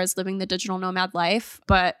life as far as living the digital nomad life.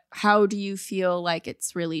 But how do you feel like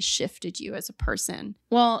it's really shifted you as a person?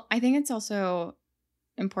 Well, I think it's also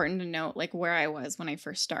important to note like where I was when I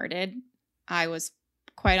first started. I was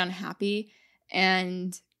quite unhappy,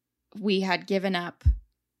 and we had given up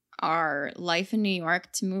our life in New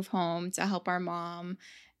York to move home to help our mom,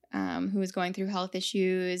 who was going through health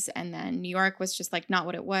issues. And then New York was just like not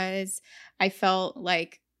what it was. I felt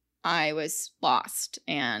like I was lost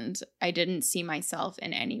and I didn't see myself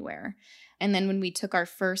in anywhere. And then when we took our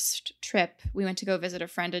first trip, we went to go visit a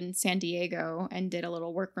friend in San Diego and did a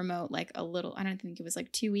little work remote, I don't think it was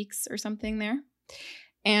like 2 weeks or something there.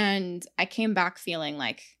 And I came back feeling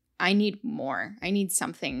like I need more. I need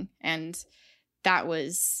something. And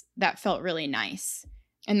that felt really nice.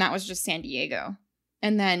 And that was just San Diego.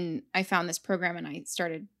 And then I found this program and I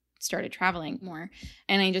started traveling more.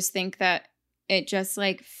 And I just think that it just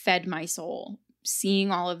like fed my soul, seeing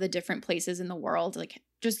all of the different places in the world. Like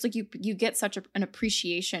just like you get such an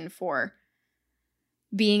appreciation for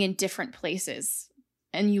being in different places,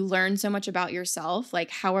 and you learn so much about yourself.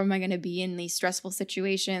 Like, how am I going to be in these stressful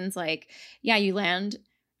situations? Like, yeah, you land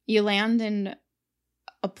You land in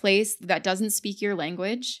a place that doesn't speak your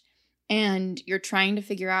language, and you're trying to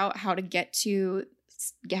figure out how to get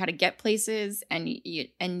places, and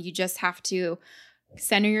you just have to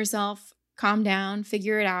center yourself, calm down,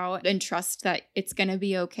 figure it out, and trust that it's going to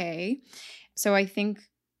be okay. So I think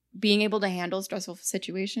being able to handle stressful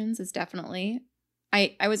situations is definitely,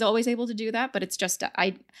 I was always able to do that, but it's just,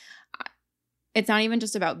 it's not even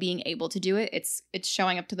just about being able to do it. It's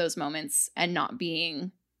showing up to those moments and not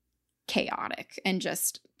being chaotic and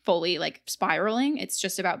just fully like spiraling. It's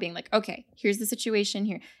just about being like, okay, here's the situation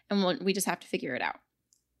here, and we just have to figure it out.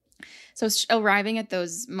 So arriving at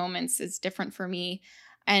those moments is different for me.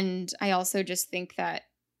 And I also just think that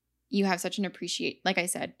you have such an like I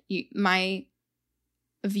said, my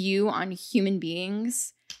view on human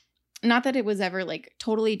beings, not that it was ever like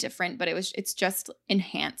totally different, but it's just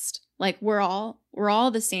enhanced. Like we're all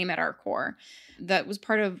the same at our core. That was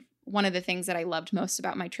part of one of the things that I loved most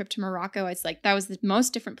about my trip to Morocco. It's like that was the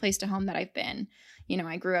most different place to home that I've been. You know,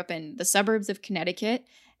 I grew up in the suburbs of Connecticut,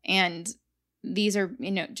 and these are,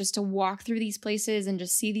 you know, just to walk through these places and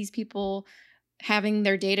just see these people having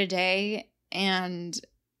their day to day, and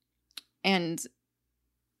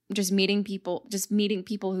just meeting people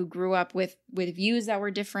who grew up with views that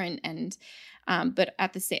were different, and but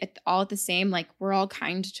at the same, like we're all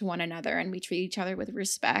kind to one another and we treat each other with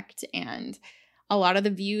respect, and a lot of the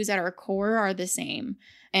views at our core are the same.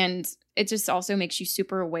 And it just also makes you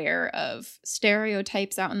super aware of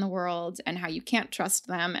stereotypes out in the world and how you can't trust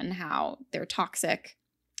them and how they're toxic.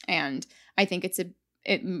 And I think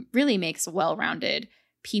it really makes well-rounded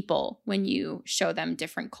people when you show them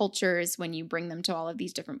different cultures, when you bring them to all of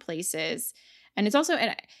these different places. And it's also,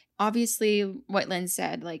 and obviously what Lynn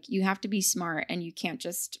said, like you have to be smart and you can't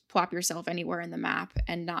just plop yourself anywhere in the map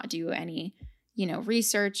and not do any, you know,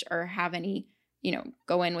 research or have any, you know,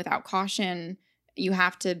 go in without caution. You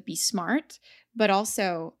have to be smart, but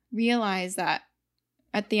also realize that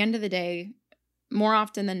at the end of the day, more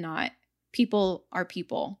often than not, people are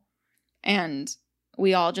people, and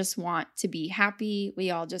we all just want to be happy. We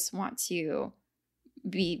all just want to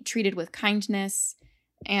be treated with kindness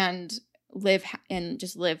and live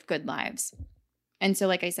good lives. And so,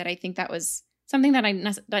 like I said, I think that was something that I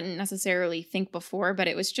didn't necessarily think before, but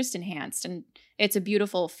it was just enhanced. And it's a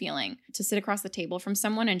beautiful feeling to sit across the table from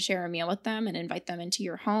someone and share a meal with them and invite them into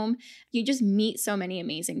your home. You just meet so many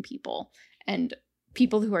amazing people and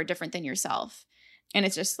people who are different than yourself. And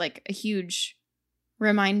it's just like a huge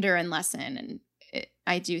reminder and lesson. And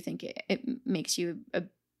I do think it makes you a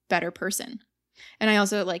better person. And I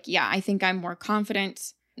also I think I'm more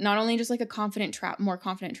confident, not only just like a more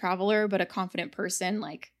confident traveler, but a confident person.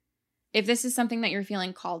 Like if this is something that you're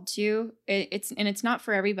feeling called to, it's not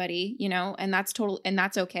for everybody, you know, and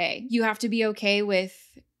that's okay. You have to be okay with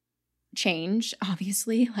change,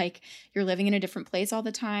 obviously. Like you're living in a different place all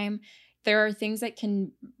the time. There are things that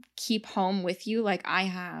can keep home with you. Like I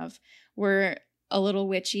have, we're a little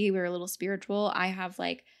witchy, we're a little spiritual. I have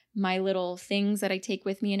like my little things that I take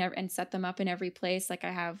with me and set them up in every place. Like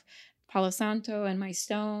I have Palo Santo and my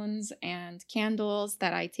stones and candles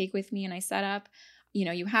that I take with me and I set up. You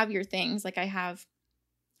know, you have your things. Like I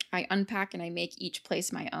unpack and I make each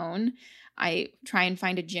place my own. I try and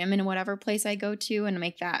find a gym in whatever place I go to and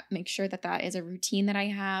make sure that is a routine that I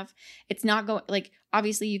have. It's not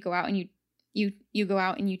obviously you go out and you go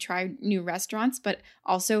out and you try new restaurants, but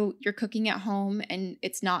also you're cooking at home, and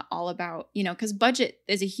it's not all about, you know, because budget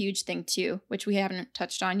is a huge thing too, which we haven't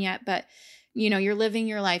touched on yet, but you know, you're living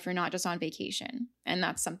your life, you're not just on vacation. And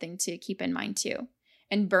that's something to keep in mind too.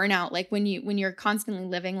 And burnout, like when you're constantly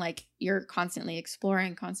living, like you're constantly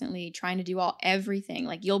exploring, constantly trying to do everything,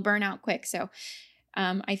 like you'll burn out quick. So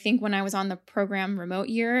I think when I was on the program remote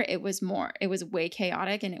year, it was way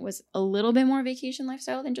chaotic, and it was a little bit more vacation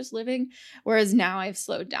lifestyle than just living. Whereas now I've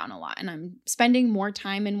slowed down a lot and I'm spending more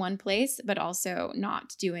time in one place, but also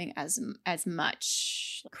not doing as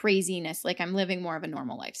much craziness. Like I'm living more of a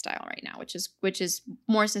normal lifestyle right now, which is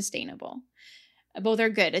more sustainable. Both are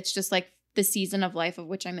good. It's just like the season of life of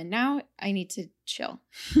which I'm in now, I need to chill.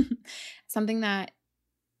 Something that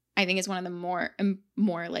I think is one of the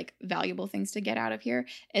more like valuable things to get out of here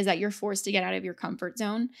is that you're forced to get out of your comfort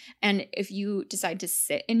zone. And if you decide to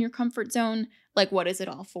sit in your comfort zone, like what is it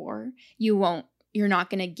all for? You're not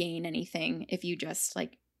going to gain anything if you just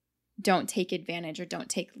like don't take advantage or don't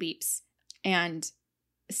take leaps and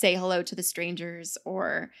say hello to the strangers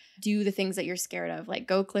or do the things that you're scared of, like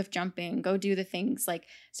go cliff jumping, go do the things like,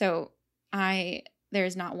 so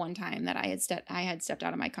there's not one time that I had stepped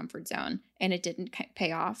out of my comfort zone and it didn't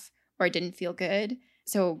pay off or it didn't feel good.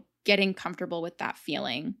 So getting comfortable with that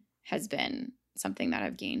feeling has been something that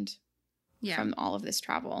I've gained. from all of this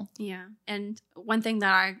travel. Yeah. And one thing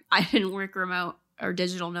that I didn't work remote or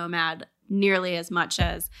digital nomad nearly as much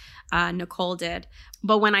as Nicole did.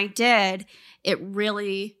 But when I did, it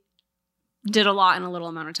really did a lot in a little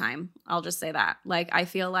amount of time. I'll just say that. Like, I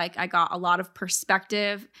feel like I got a lot of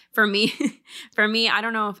perspective. For me, I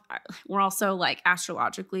don't know if we're also like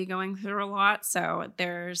astrologically going through a lot. So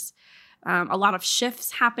there's a lot of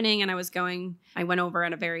shifts happening. And I went over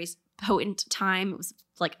at a very potent time. It was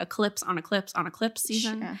like eclipse on eclipse on eclipse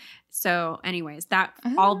season. Sure. So anyways,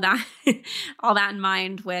 all that in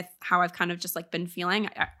mind with how I've kind of just like been feeling,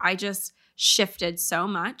 I just shifted so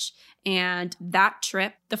much. And that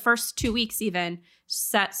trip, the first 2 weeks even,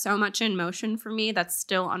 set so much in motion for me that's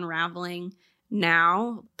still unraveling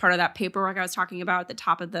now. Part of that paperwork I was talking about at the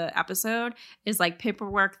top of the episode is like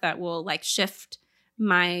paperwork that will like shift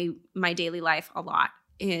my daily life a lot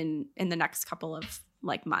in the next couple of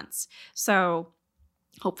like months. So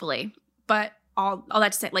hopefully, but all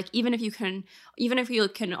that to say, like, even if you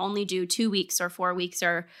can only do 2 weeks or 4 weeks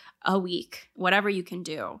or a week, whatever you can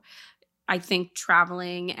do, I think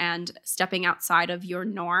traveling and stepping outside of your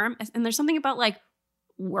norm, and there's something about like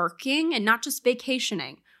working and not just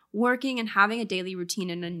vacationing, working and having a daily routine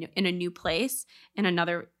in a new place, in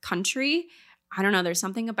another country. I don't know. There's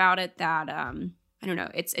something about it that, I don't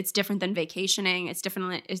know. It's different than vacationing. It's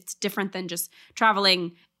different than just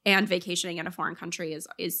traveling and vacationing in a foreign country.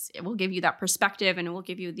 It will give you that perspective, and it will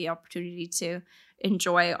give you the opportunity to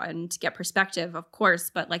enjoy and get perspective, of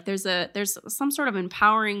course. But like there's some sort of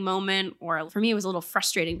empowering moment, or for me it was a little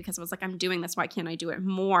frustrating because it was like, I'm doing this, why can't I do it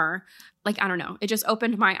more? Like, I don't know. It just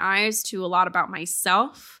opened my eyes to a lot about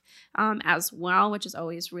myself as well, which is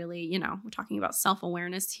always really, we're talking about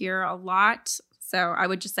self-awareness here a lot. So I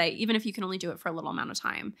would just say, even if you can only do it for a little amount of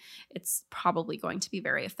time, it's probably going to be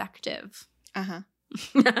very effective. I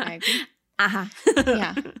agree.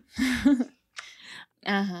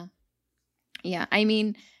 Yeah. Yeah. I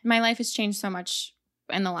mean, my life has changed so much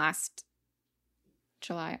in the last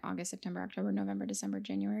July, August, September, October, November, December,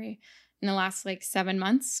 January, in the last like 7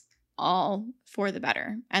 months, all for the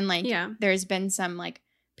better. And like, there's been some like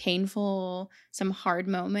painful, some hard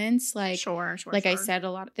moments. Like, sure. I said,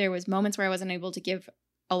 there was moments where I wasn't able to give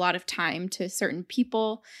a lot of time to certain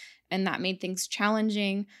people, and that made things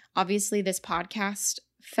challenging. Obviously, this podcast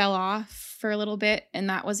fell off for a little bit, and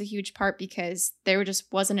that was a huge part because there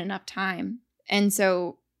just wasn't enough time. And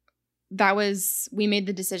so we made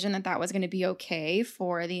the decision that was going to be okay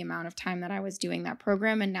for the amount of time that I was doing that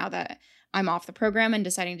program. And now that I'm off the program and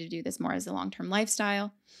deciding to do this more as a long-term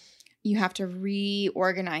lifestyle, you have to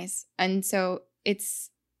reorganize. And so it's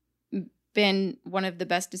been one of the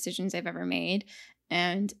best decisions I've ever made.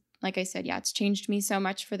 And like I said, it's changed me so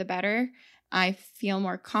much for the better. I feel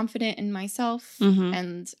more confident in myself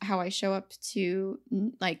and how I show up to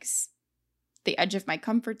like the edge of my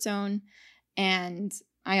comfort zone. And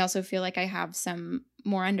I also feel like I have some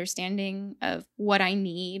more understanding of what I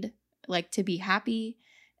need, like, to be happy,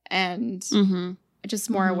 and just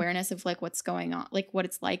more awareness of like what's going on, like what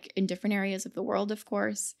it's like in different areas of the world, of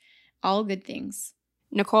course. All good things.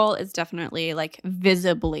 Nicole is definitely like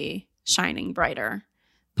visibly shining brighter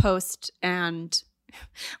post, and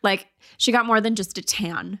like she got more than just a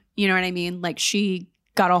tan. You know what I mean? Like she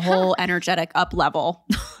got a whole energetic up level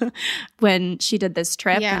when she did this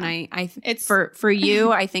trip. Yeah. And it's for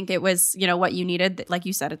you, I think it was, what you needed. Like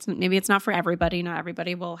you said, maybe it's not for everybody. Not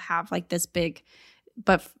everybody will have like this big,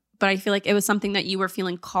 but I feel like it was something that you were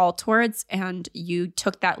feeling called towards, and you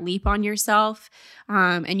took that leap on yourself,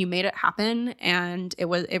 and you made it happen. And it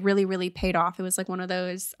really, really paid off. It was like one of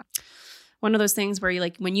those things where you,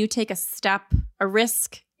 like, when you take a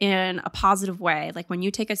risk in a positive way, like when you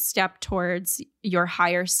take a step towards your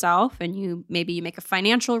higher self, and you make a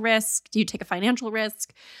financial risk. Do you take a financial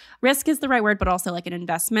risk? Risk is the right word, but also like an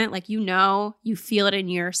investment. Like, you feel it in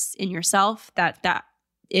yourself that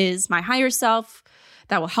is my higher self.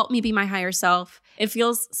 That will help me be my higher self. It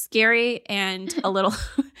feels scary and a little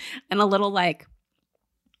like,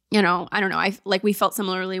 I don't know. We felt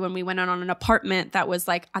similarly when we went on an apartment that was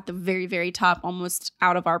like at the very, very top, almost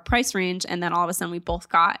out of our price range. And then all of a sudden we both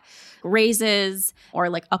got raises or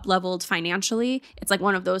like up-leveled financially. It's like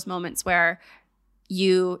one of those moments where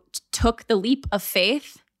you took the leap of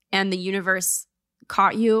faith and the universe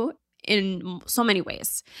caught you in so many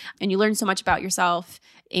ways. And you learn so much about yourself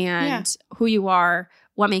and who you are,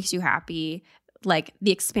 what makes you happy, like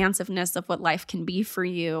the expansiveness of what life can be for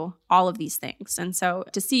you, all of these things. And so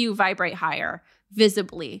to see you vibrate higher,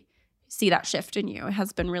 visibly see that shift in you, it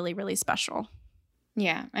has been really, really special.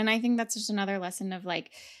 Yeah. And I think that's just another lesson of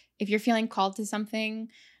like, if you're feeling called to something,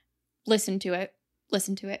 listen to it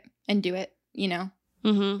and do it,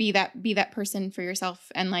 Mm-hmm. Be that person for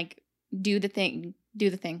yourself and like do the thing.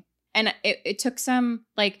 And it took some,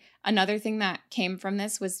 like, another thing that came from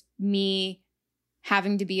this was me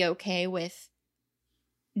having to be okay with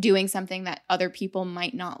doing something that other people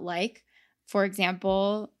might not like. For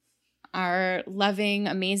example, our loving,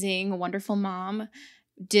 amazing, wonderful mom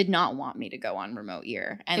did not want me to go on remote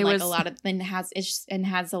year, and a lot of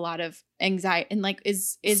has a lot of anxiety, and like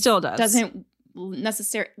is still does. Doesn't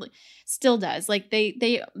necessarily still does. Like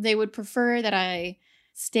they would prefer that I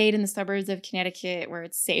stayed in the suburbs of Connecticut where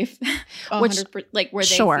it's safe, 100%, like where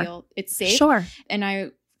they feel it's safe. Sure. And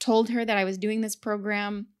I told her that I was doing this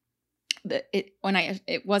program, but it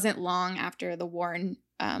wasn't long after the war in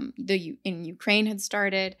Ukraine had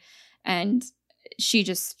started, and she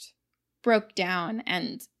just broke down.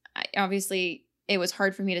 And obviously it was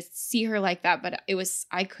hard for me to see her like that, but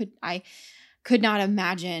I could not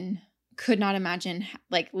imagine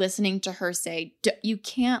like listening to her say, you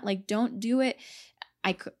can't, like, don't do it.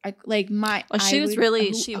 Who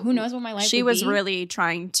knows what my life she would was be. really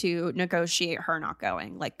trying to negotiate her not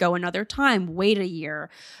going, like, go another time, wait a year,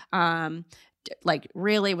 like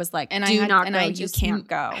really was like, and you can't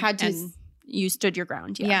go. And you stood your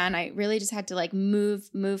ground. Yeah. And I really just had to like move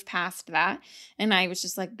past that. And I was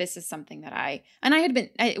just like, this is something that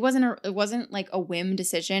it wasn't like a whim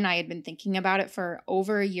decision. I had been thinking about it for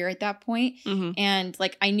over a year at that point. Mm-hmm. And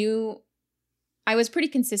like, I knew I was pretty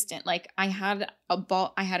consistent. Like I had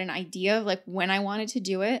an idea of like when I wanted to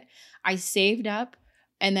do it. I saved up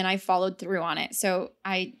and then I followed through on it. So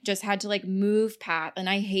I just had to like move past, and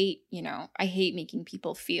I hate making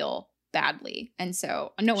people feel badly. And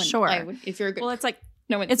so no one, sure. If you're a good, well, it's like,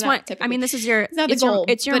 no, it's not typically. I mean, this is your,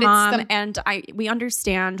 it's your mom. And we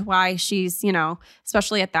understand why she's,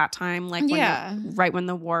 especially at that time, like right when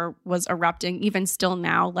the war was erupting, even still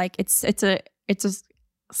now, like it's a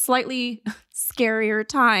slightly scarier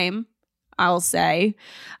time, I'll say.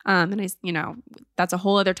 And that's a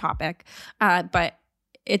whole other topic. But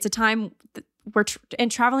it's a time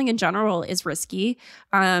and traveling in general is risky.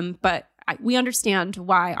 But we understand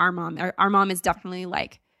why our mom is definitely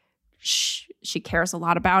like, she cares a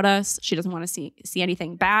lot about us. She doesn't want to see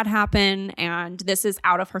anything bad happen. And this is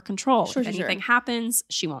out of her control. If anything happens,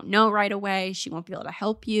 she won't know right away. She won't be able to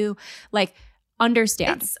help you. Like,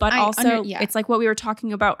 understand. It's like what we were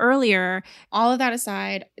talking about earlier. All of that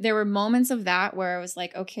aside, there were moments of that where I was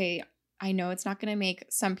like, okay, I know it's not going to make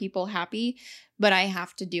some people happy, but I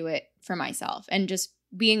have to do it for myself. And just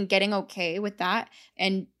getting okay with that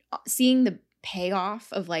and seeing the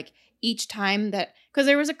payoff of like each time that, because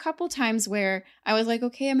there was a couple times where I was like,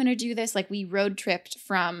 okay, I'm going to do this. Like we road tripped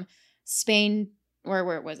from Spain,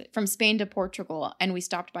 where was it? From Spain to Portugal. And we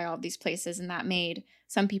stopped by all of these places, and that made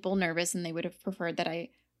some people nervous, and they would have preferred that I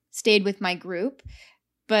stayed with my group.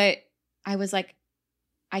 But I was like,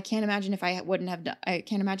 I can't imagine if I wouldn't have done, I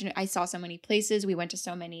can't imagine. I saw so many places. We went to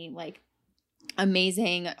so many like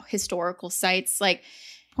amazing historical sites. Like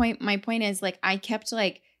my point is like, I kept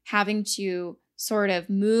like having to sort of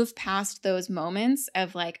move past those moments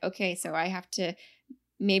of like, okay, so I have to,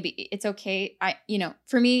 maybe it's okay.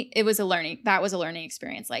 For me, that was a learning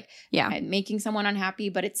experience. Like, I'm making someone unhappy,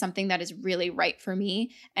 but it's something that is really right for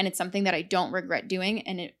me. And it's something that I don't regret doing.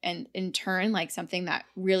 And in turn, like something that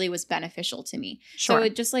really was beneficial to me. Sure. So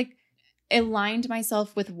it just like aligned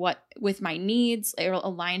myself with my needs. It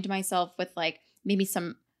aligned myself with like maybe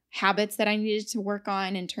some habits that I needed to work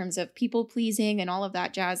on in terms of people pleasing and all of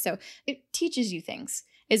that jazz. So it teaches you things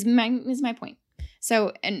is my point.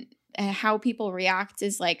 So, and how people react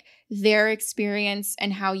is like their experience,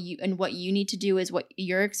 and what you need to do is what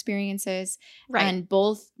your experience is. Right. And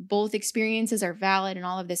both experiences are valid and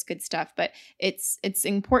all of this good stuff. But it's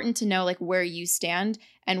important to know like where you stand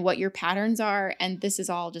and what your patterns are. And this is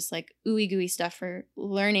all just like ooey gooey stuff for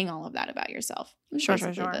learning all of that about yourself. Sure.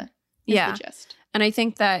 Yeah. And I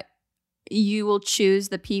think that you will choose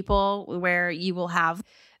the people where you will have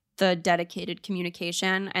the dedicated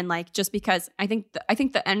communication, and like, just because I think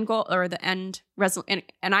the end goal or the end result,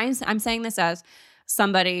 and I'm saying this as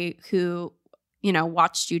somebody who,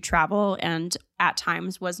 watched you travel and at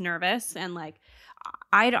times was nervous, and like,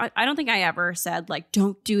 I don't think I ever said like,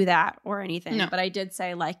 don't do that or anything, but I did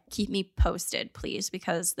say like, keep me posted, please,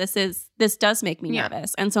 because this does make me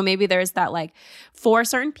nervous. And so maybe there's that, like, for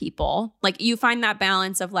certain people, like you find that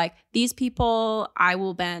balance of like, these people I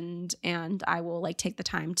will bend and I will like take the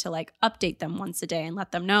time to like update them once a day and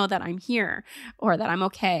let them know that I'm here or that I'm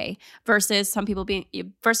okay, versus some people there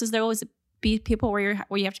will always be people where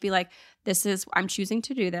you have to be like, I'm choosing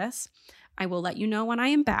to do this. I will let you know when I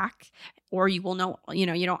am back, or you will know, you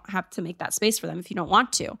know, you don't have to make that space for them if you don't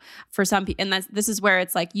want to. For some people, and this is where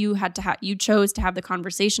it's like you chose to have the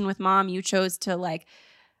conversation with mom. You chose to like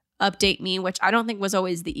update me, which I don't think was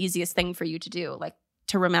always the easiest thing for you to do, like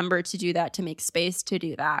to remember to do that, to make space to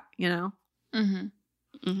do that, you know?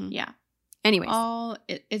 Yeah. Anyways.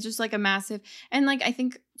 It's just like a massive, and like, I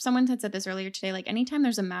think someone had said this earlier today, like anytime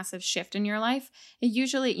there's a massive shift in your life, it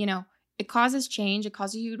usually, you know, it causes change. It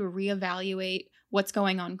causes you to reevaluate what's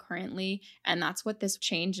going on currently. And that's what this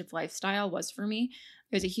change of lifestyle was for me.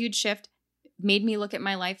 It was a huge shift, made me look at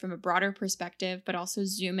my life from a broader perspective, but also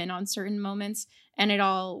zoom in on certain moments. And it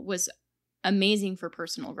all was amazing for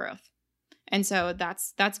personal growth. And so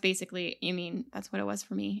that's basically, I mean, that's what it was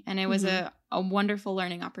for me. And it was a wonderful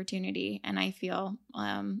learning opportunity. And I feel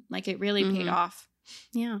like it really paid off.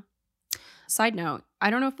 Yeah. Side note, I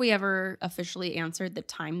don't know if we ever officially answered the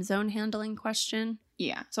time zone handling question.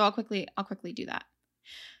 Yeah. So I'll quickly do that.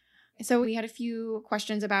 So we had a few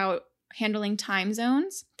questions about handling time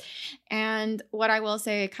zones. And what I will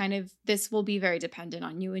say, kind of, this will be very dependent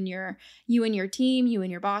on you and your team, you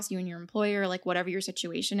and your boss, you and your employer, like whatever your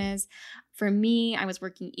situation is. For me, I was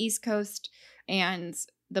working East Coast, and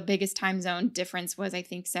the biggest time zone difference was, I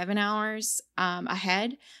think, 7 hours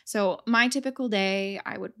ahead. So my typical day,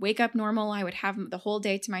 I would wake up normal. I would have the whole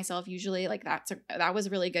day to myself. Usually, like that was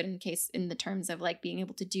really good in the terms of like being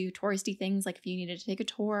able to do touristy things. Like if you needed to take a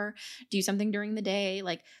tour, do something during the day,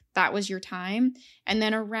 like that was your time. And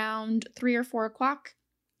then around 3 or 4 o'clock,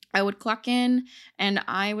 I would clock in. And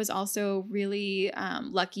I was also really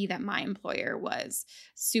lucky that my employer was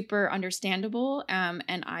super understandable.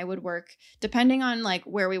 And I would work depending on like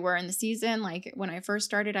where we were in the season. Like when I first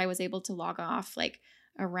started, I was able to log off like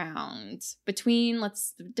around depending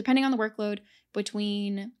on the workload,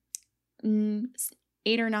 between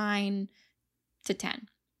 8 or 9 to 10.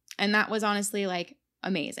 And that was honestly like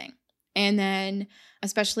amazing. And then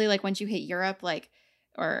especially like once you hit Europe, like,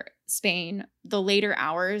 or Spain, the later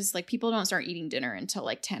hours, like people don't start eating dinner until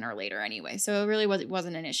like 10 or later anyway. So it really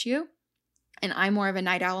wasn't an issue. And I'm more of a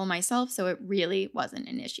night owl myself, so it really wasn't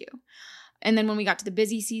an issue. And then when we got to the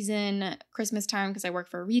busy season, Christmas time, because I work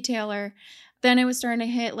for a retailer, then it was starting to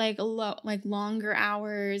hit like longer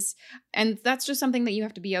hours. And that's just something that you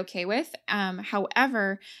have to be okay with.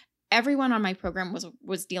 However, everyone on my program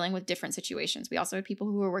was dealing with different situations. We also had people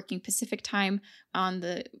who were working Pacific time on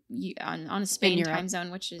a Spain time zone,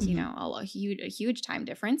 which is, you know, a huge time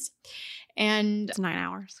difference. And it's 9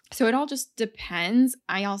 hours. So it all just depends.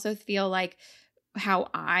 I also feel like how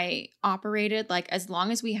I operated, like as long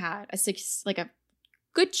as we had a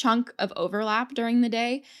good chunk of overlap during the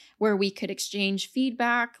day where we could exchange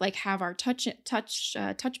feedback, like have our touch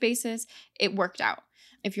bases, it worked out.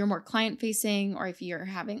 If you're more client facing, or if you're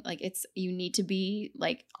having like you need to be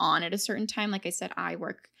like on at a certain time. Like I said, I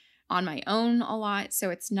work on my own a lot.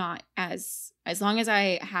 So it's not as long as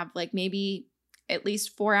I have like maybe at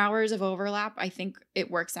least 4 hours of overlap, I think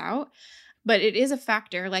it works out. But it is a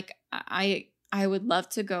factor. Like I would love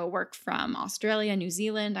to go work from Australia, New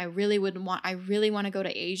Zealand. I really want to go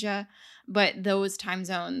to Asia, but those time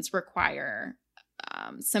zones require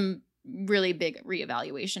some really big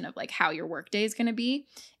reevaluation of like how your workday is going to be.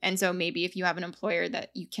 And so maybe if you have an employer that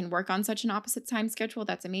you can work on such an opposite time schedule,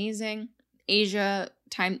 that's amazing. Asia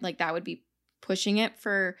time, like that would be pushing it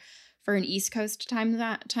for an East Coast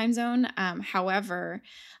time zone. However,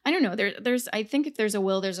 I don't know. I think if there's a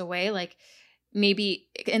will, there's a way. Like maybe,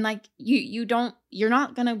 and like you're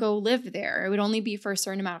not going to go live there. It would only be for a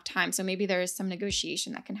certain amount of time. So maybe there is some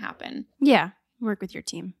negotiation that can happen. Yeah. Work with your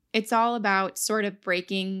team. It's all about sort of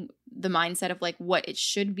breaking the mindset of like what it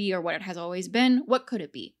should be or what it has always been. What could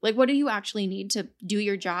it be? Like, what do you actually need to do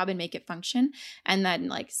your job and make it function? And then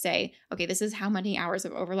like say, okay, this is how many hours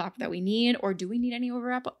of overlap that we need, or do we need any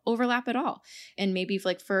overlap at all? And maybe if,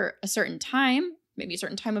 like for a certain time, maybe a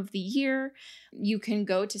certain time of the year, you can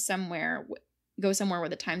go somewhere where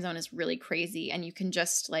the time zone is really crazy, and you can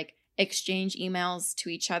just like exchange emails to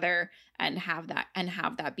each other and have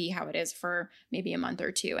that be how it is for maybe a month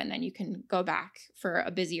or two. And then you can go back for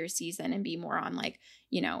a busier season and be more on like,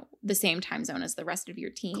 you know, the same time zone as the rest of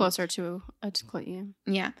your team. Closer to a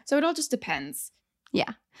yeah. So it all just depends.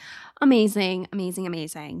 Yeah. Amazing.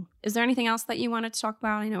 Is there anything else that you wanted to talk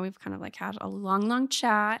about? I know we've kind of like had a long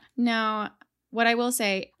chat. No. What I will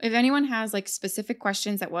say, if anyone has like specific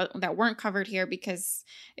questions that weren't covered here, because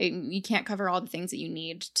you can't cover all the things that you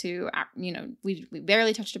need to, you know, we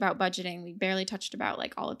barely touched about budgeting. We barely touched about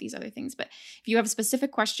like all of these other things. But if you have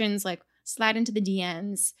specific questions, like slide into the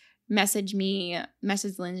DMs, message me,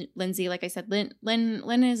 message Lindsay. Like I said,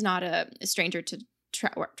 Lynn is not a stranger to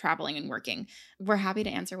traveling and working. We're happy to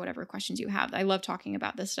answer whatever questions you have. I love talking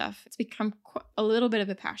about this stuff. It's become a little bit of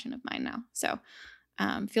a passion of mine now. So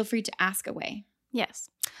feel free to ask away. Yes.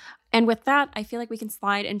 And with that, I feel like we can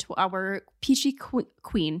slide into our peachy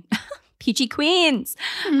queen. Peachy queens.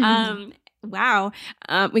 Wow.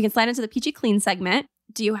 We can slide into the peachy queen segment.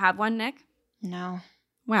 Do you have one, Nick? No.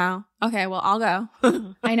 Wow. Okay, well, I'll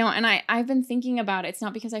go. I know, and I've been thinking about it. It's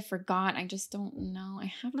not because I forgot. I just don't know.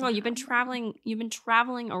 I have to. No, you've been traveling. You've been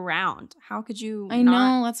traveling around. How could you? I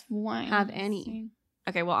know. That's why. Have any?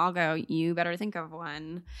 Okay, well, I'll go. You better think of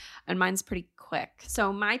one. And mine's pretty quick.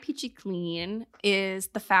 So my peachy clean is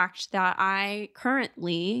the fact that I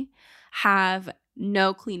currently have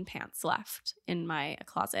no clean pants left in my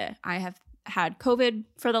closet. I have had COVID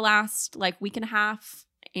for the last week and a half,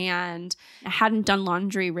 and I hadn't done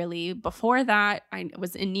laundry really before that. I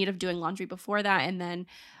was in need of doing laundry before that. And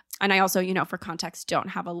I also, for context, don't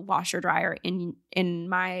have a washer dryer in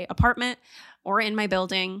my apartment or in my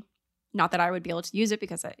building. Not that I would be able to use it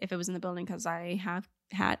because if it was in the building because I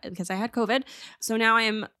had COVID. So now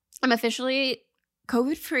I'm officially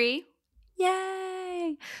COVID free.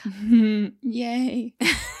 Yay! Yay!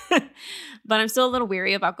 But I'm still a little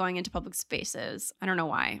weary about going into public spaces. I don't know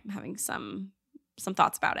why. I'm having some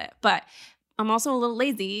thoughts about it. But I'm also a little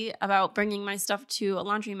lazy about bringing my stuff to a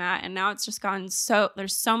laundromat. And now it's just gotten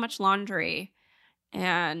there's so much laundry.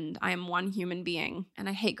 And I am one human being. And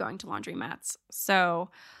I hate going to laundromats. So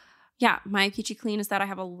yeah, my peachy clean is that I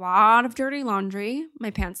have a lot of dirty laundry. My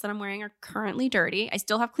pants that I'm wearing are currently dirty. I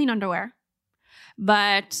still have clean underwear.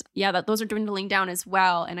 But yeah, those are dwindling down as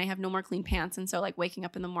well. And I have no more clean pants. And so waking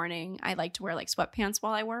up in the morning, I like to wear sweatpants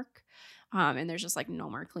while I work. And there's just no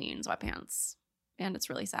more clean sweatpants. And it's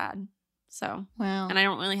really sad. So, wow. And I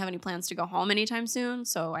don't really have any plans to go home anytime soon.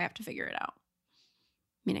 So I have to figure it out.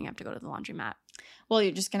 Meaning I have to go to the laundromat. Well,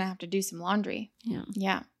 you're just going to have to do some laundry. Yeah.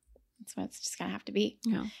 Yeah. That's what it's just going to have to be.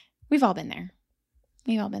 Yeah. We've all been there.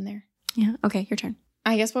 Yeah. Okay, your turn.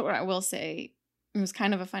 I guess what I will say, it was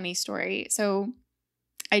kind of a funny story. So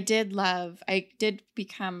I did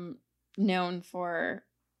become known for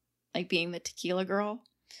being the tequila girl,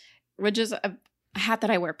 which is a hat that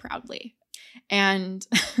I wear proudly. And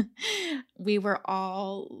we were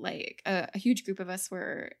all a huge group of us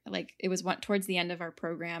were it was towards the end of our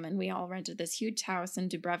program, and we all rented this huge house in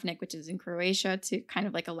Dubrovnik, which is in Croatia, to kind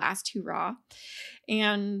of a last hurrah.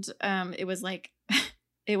 And it was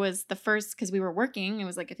it was the first, because we were working. It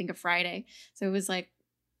was I think a Friday, so it was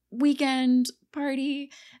weekend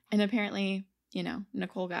party, and apparently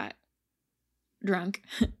Nicole got drunk,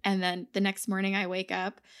 and then the next morning I wake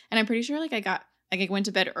up, and I'm pretty sure I went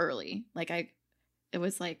to bed early. It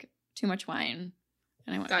was too much wine,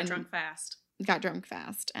 and I got drunk fast. Got drunk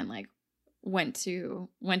fast, and went to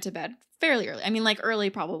bed fairly early. I mean, early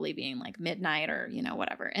probably being midnight or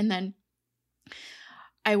whatever. And then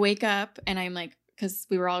I wake up, and I'm because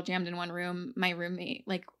we were all jammed in one room. My roommate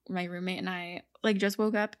and I just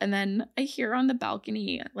woke up, and then I hear on the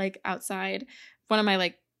balcony outside, one of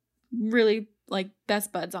my really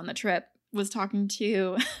best buds on the trip was talking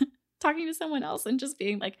to someone else and just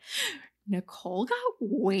being Nicole got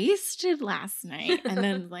wasted last night. And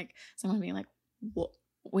then someone being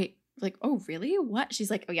wait, oh really? What?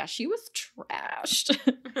 She's oh yeah, she was trashed.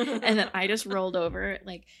 And then I just rolled over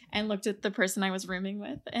and looked at the person I was rooming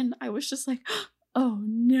with, and I was just oh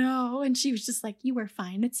no. And she was just you were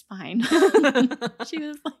fine, it's fine. She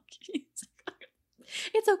was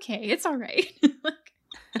it's okay, it's all right.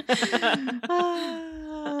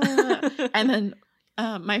 And then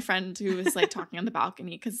my friend who was talking on the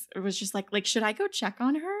balcony, because it was just should I go check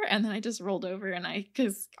on her? And then I just rolled over, and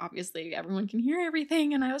because obviously everyone can hear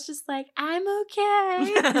everything, and I was just I'm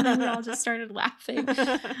okay. And then we all just started laughing.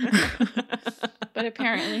 But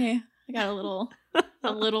apparently I got a little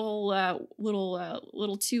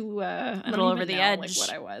too over the edge.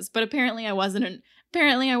 What I was, but apparently I wasn't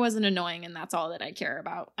annoying, and that's all that I care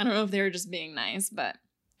about. I don't know if they were just being nice, but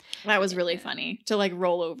that was really funny to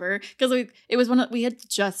roll over, because it was we had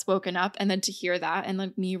just woken up, and then to hear that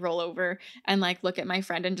and me roll over and look at my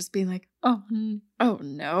friend and just being oh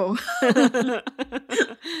no. It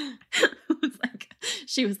was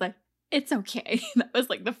she was it's okay. That was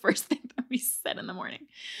the first thing that we said in the morning.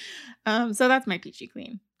 So that's my peachy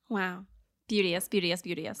clean. Wow. Beauteous.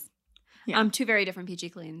 Yeah. Two very different peachy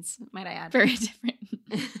cleans, might I add. Very different.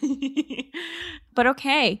 But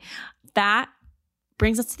okay, that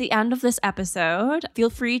brings us to the end of this episode. Feel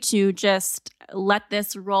free to just let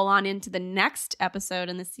this roll on into the next episode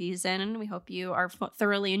in the season. We hope you are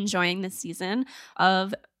thoroughly enjoying this season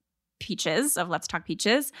of Peaches of Let's Talk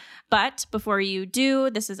Peaches. But before you do,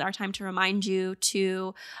 this is our time to remind you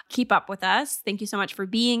to keep up with us. Thank you so much for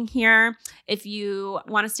being here. If you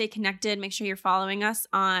want to stay connected, make sure you're following us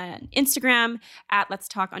on Instagram at Let's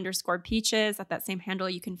Talk _Peaches. At that same handle,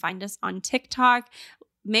 you can find us on TikTok.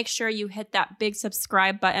 Make sure you hit that big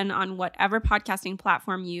subscribe button on whatever podcasting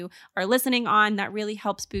platform you are listening on. That really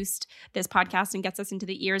helps boost this podcast and gets us into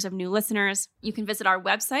the ears of new listeners. You can visit our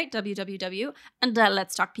website,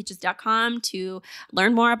 www.letstalkpeaches.com, to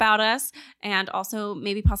learn more about us and also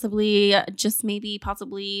possibly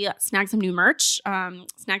snag some new merch,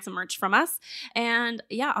 snag some merch from us. And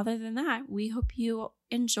yeah, other than that, we hope you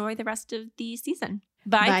enjoy the rest of the season.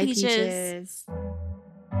 Bye, Peaches.